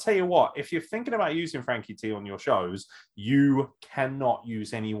gentleman. But I'll tell you what, if you're thinking about using Frankie T on your shows, you cannot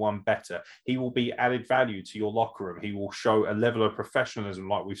use anyone better. He will be added value to your locker room. He will show a level of professionalism,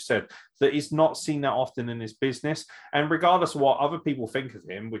 like we've said, that is not seen that often in his business. And regardless of what other people think of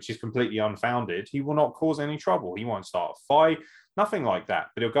him, which is completely unfounded, he will not cause any trouble. He won't start a fight, nothing like that.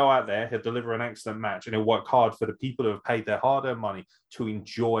 But he'll go out there, he'll deliver an excellent match, and he'll work hard for the people who have paid their hard-earned money to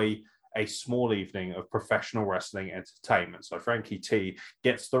enjoy a small evening of professional wrestling entertainment. So Frankie T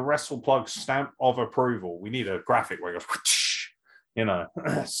gets the WrestlePlug stamp of approval. We need a graphic where it goes, you know,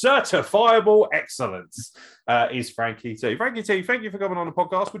 certifiable excellence is Frankie T. Frankie T, thank you for coming on the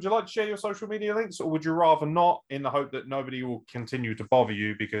podcast. Would you like to share your social media links, or would you rather not, in the hope that nobody will continue to bother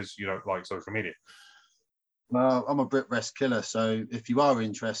you because you don't like social media? Well, I'm a Brit Rest killer, so if you are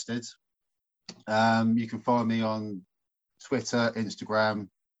interested, you can follow me on Twitter, Instagram,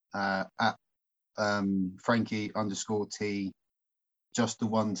 at Frankie_T, just the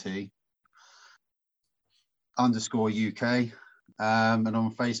one T, _UK. And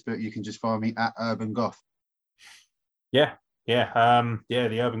on Facebook, you can just follow me at Urban Goth. The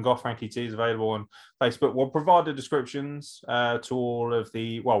Urban Goth Frankie T is available on Facebook. We'll provide the descriptions to all of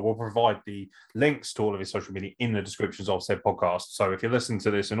we'll provide the links to all of his social media in the descriptions of said podcast. So if you're listening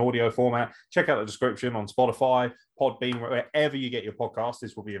to this in audio format, check out the description on Spotify, Podbean, wherever you get your podcast.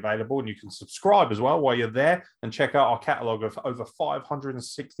 This will be available, and you can subscribe as well while you're there and check out our catalogue of over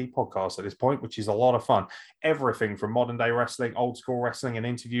 560 podcasts at this point, which is a lot of fun. Everything from modern day wrestling, old school wrestling, and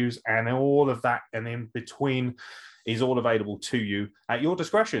interviews, and all of that, and in between is all available to you at your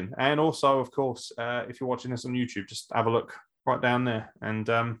discretion. And also, of course, if you're watching this on YouTube, just have a look right down there. And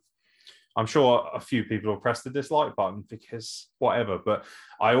I'm sure a few people will press the dislike button because whatever. But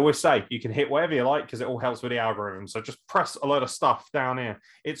I always say you can hit whatever you like because it all helps with the algorithm. So just press a load of stuff down here.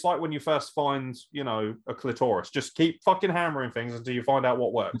 It's like when you first find, a clitoris. Just keep fucking hammering things until you find out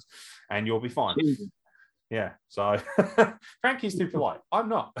what works, and you'll be fine. Yeah. So Frankie's too polite. I'm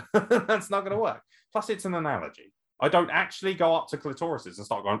not. That's not going to work. Plus, it's an analogy. I don't actually go up to clitorises and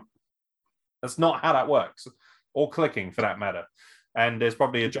start going. That's not how that works, or clicking for that matter. And there's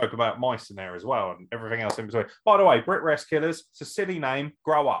probably a joke about mice in there as well, and everything else in between. By the way, Brit Rest Killers, it's a silly name.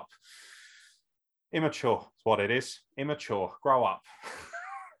 Grow up. Immature is what it is. Immature. Grow up.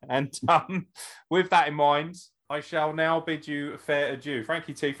 And with that in mind, I shall now bid you fair adieu.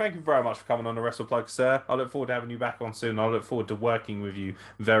 Frankie T, thank you very much for coming on the WrestlePlug, sir. I look forward to having you back on soon. I look forward to working with you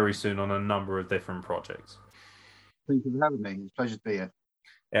very soon on a number of different projects. Thank you for having me. It's a pleasure to be here.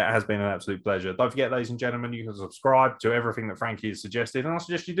 It has been an absolute pleasure. Don't forget, ladies and gentlemen, you can subscribe to everything that Frankie has suggested, and I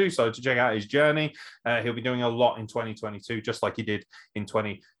suggest you do so to check out his journey. He'll be doing a lot in 2022, just like he did in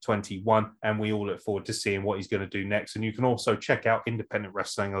 2021, and we all look forward to seeing what he's going to do next. And you can also check out Independent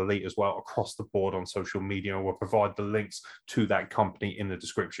Wrestling Elite as well across the board on social media, and we'll provide the links to that company in the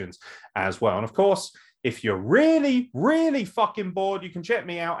descriptions as well. And of course, if you're really, really fucking bored, you can check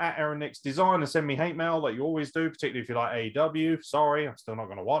me out at Aaron Nix Design and send me hate mail like you always do, particularly if you like AEW. Sorry, I'm still not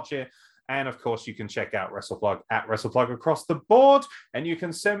going to watch it. And of course, you can check out WrestlePlug at WrestlePlug across the board. And you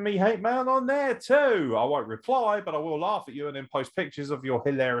can send me hate mail on there too. I won't reply, but I will laugh at you and then post pictures of your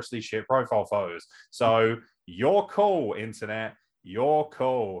hilariously shit profile photos. So you're cool, internet. You're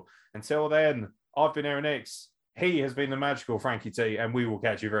cool. Until then, I've been Aaron X. He has been the magical Frankie T, and we will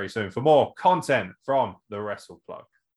catch you very soon for more content from the WrestlePlug.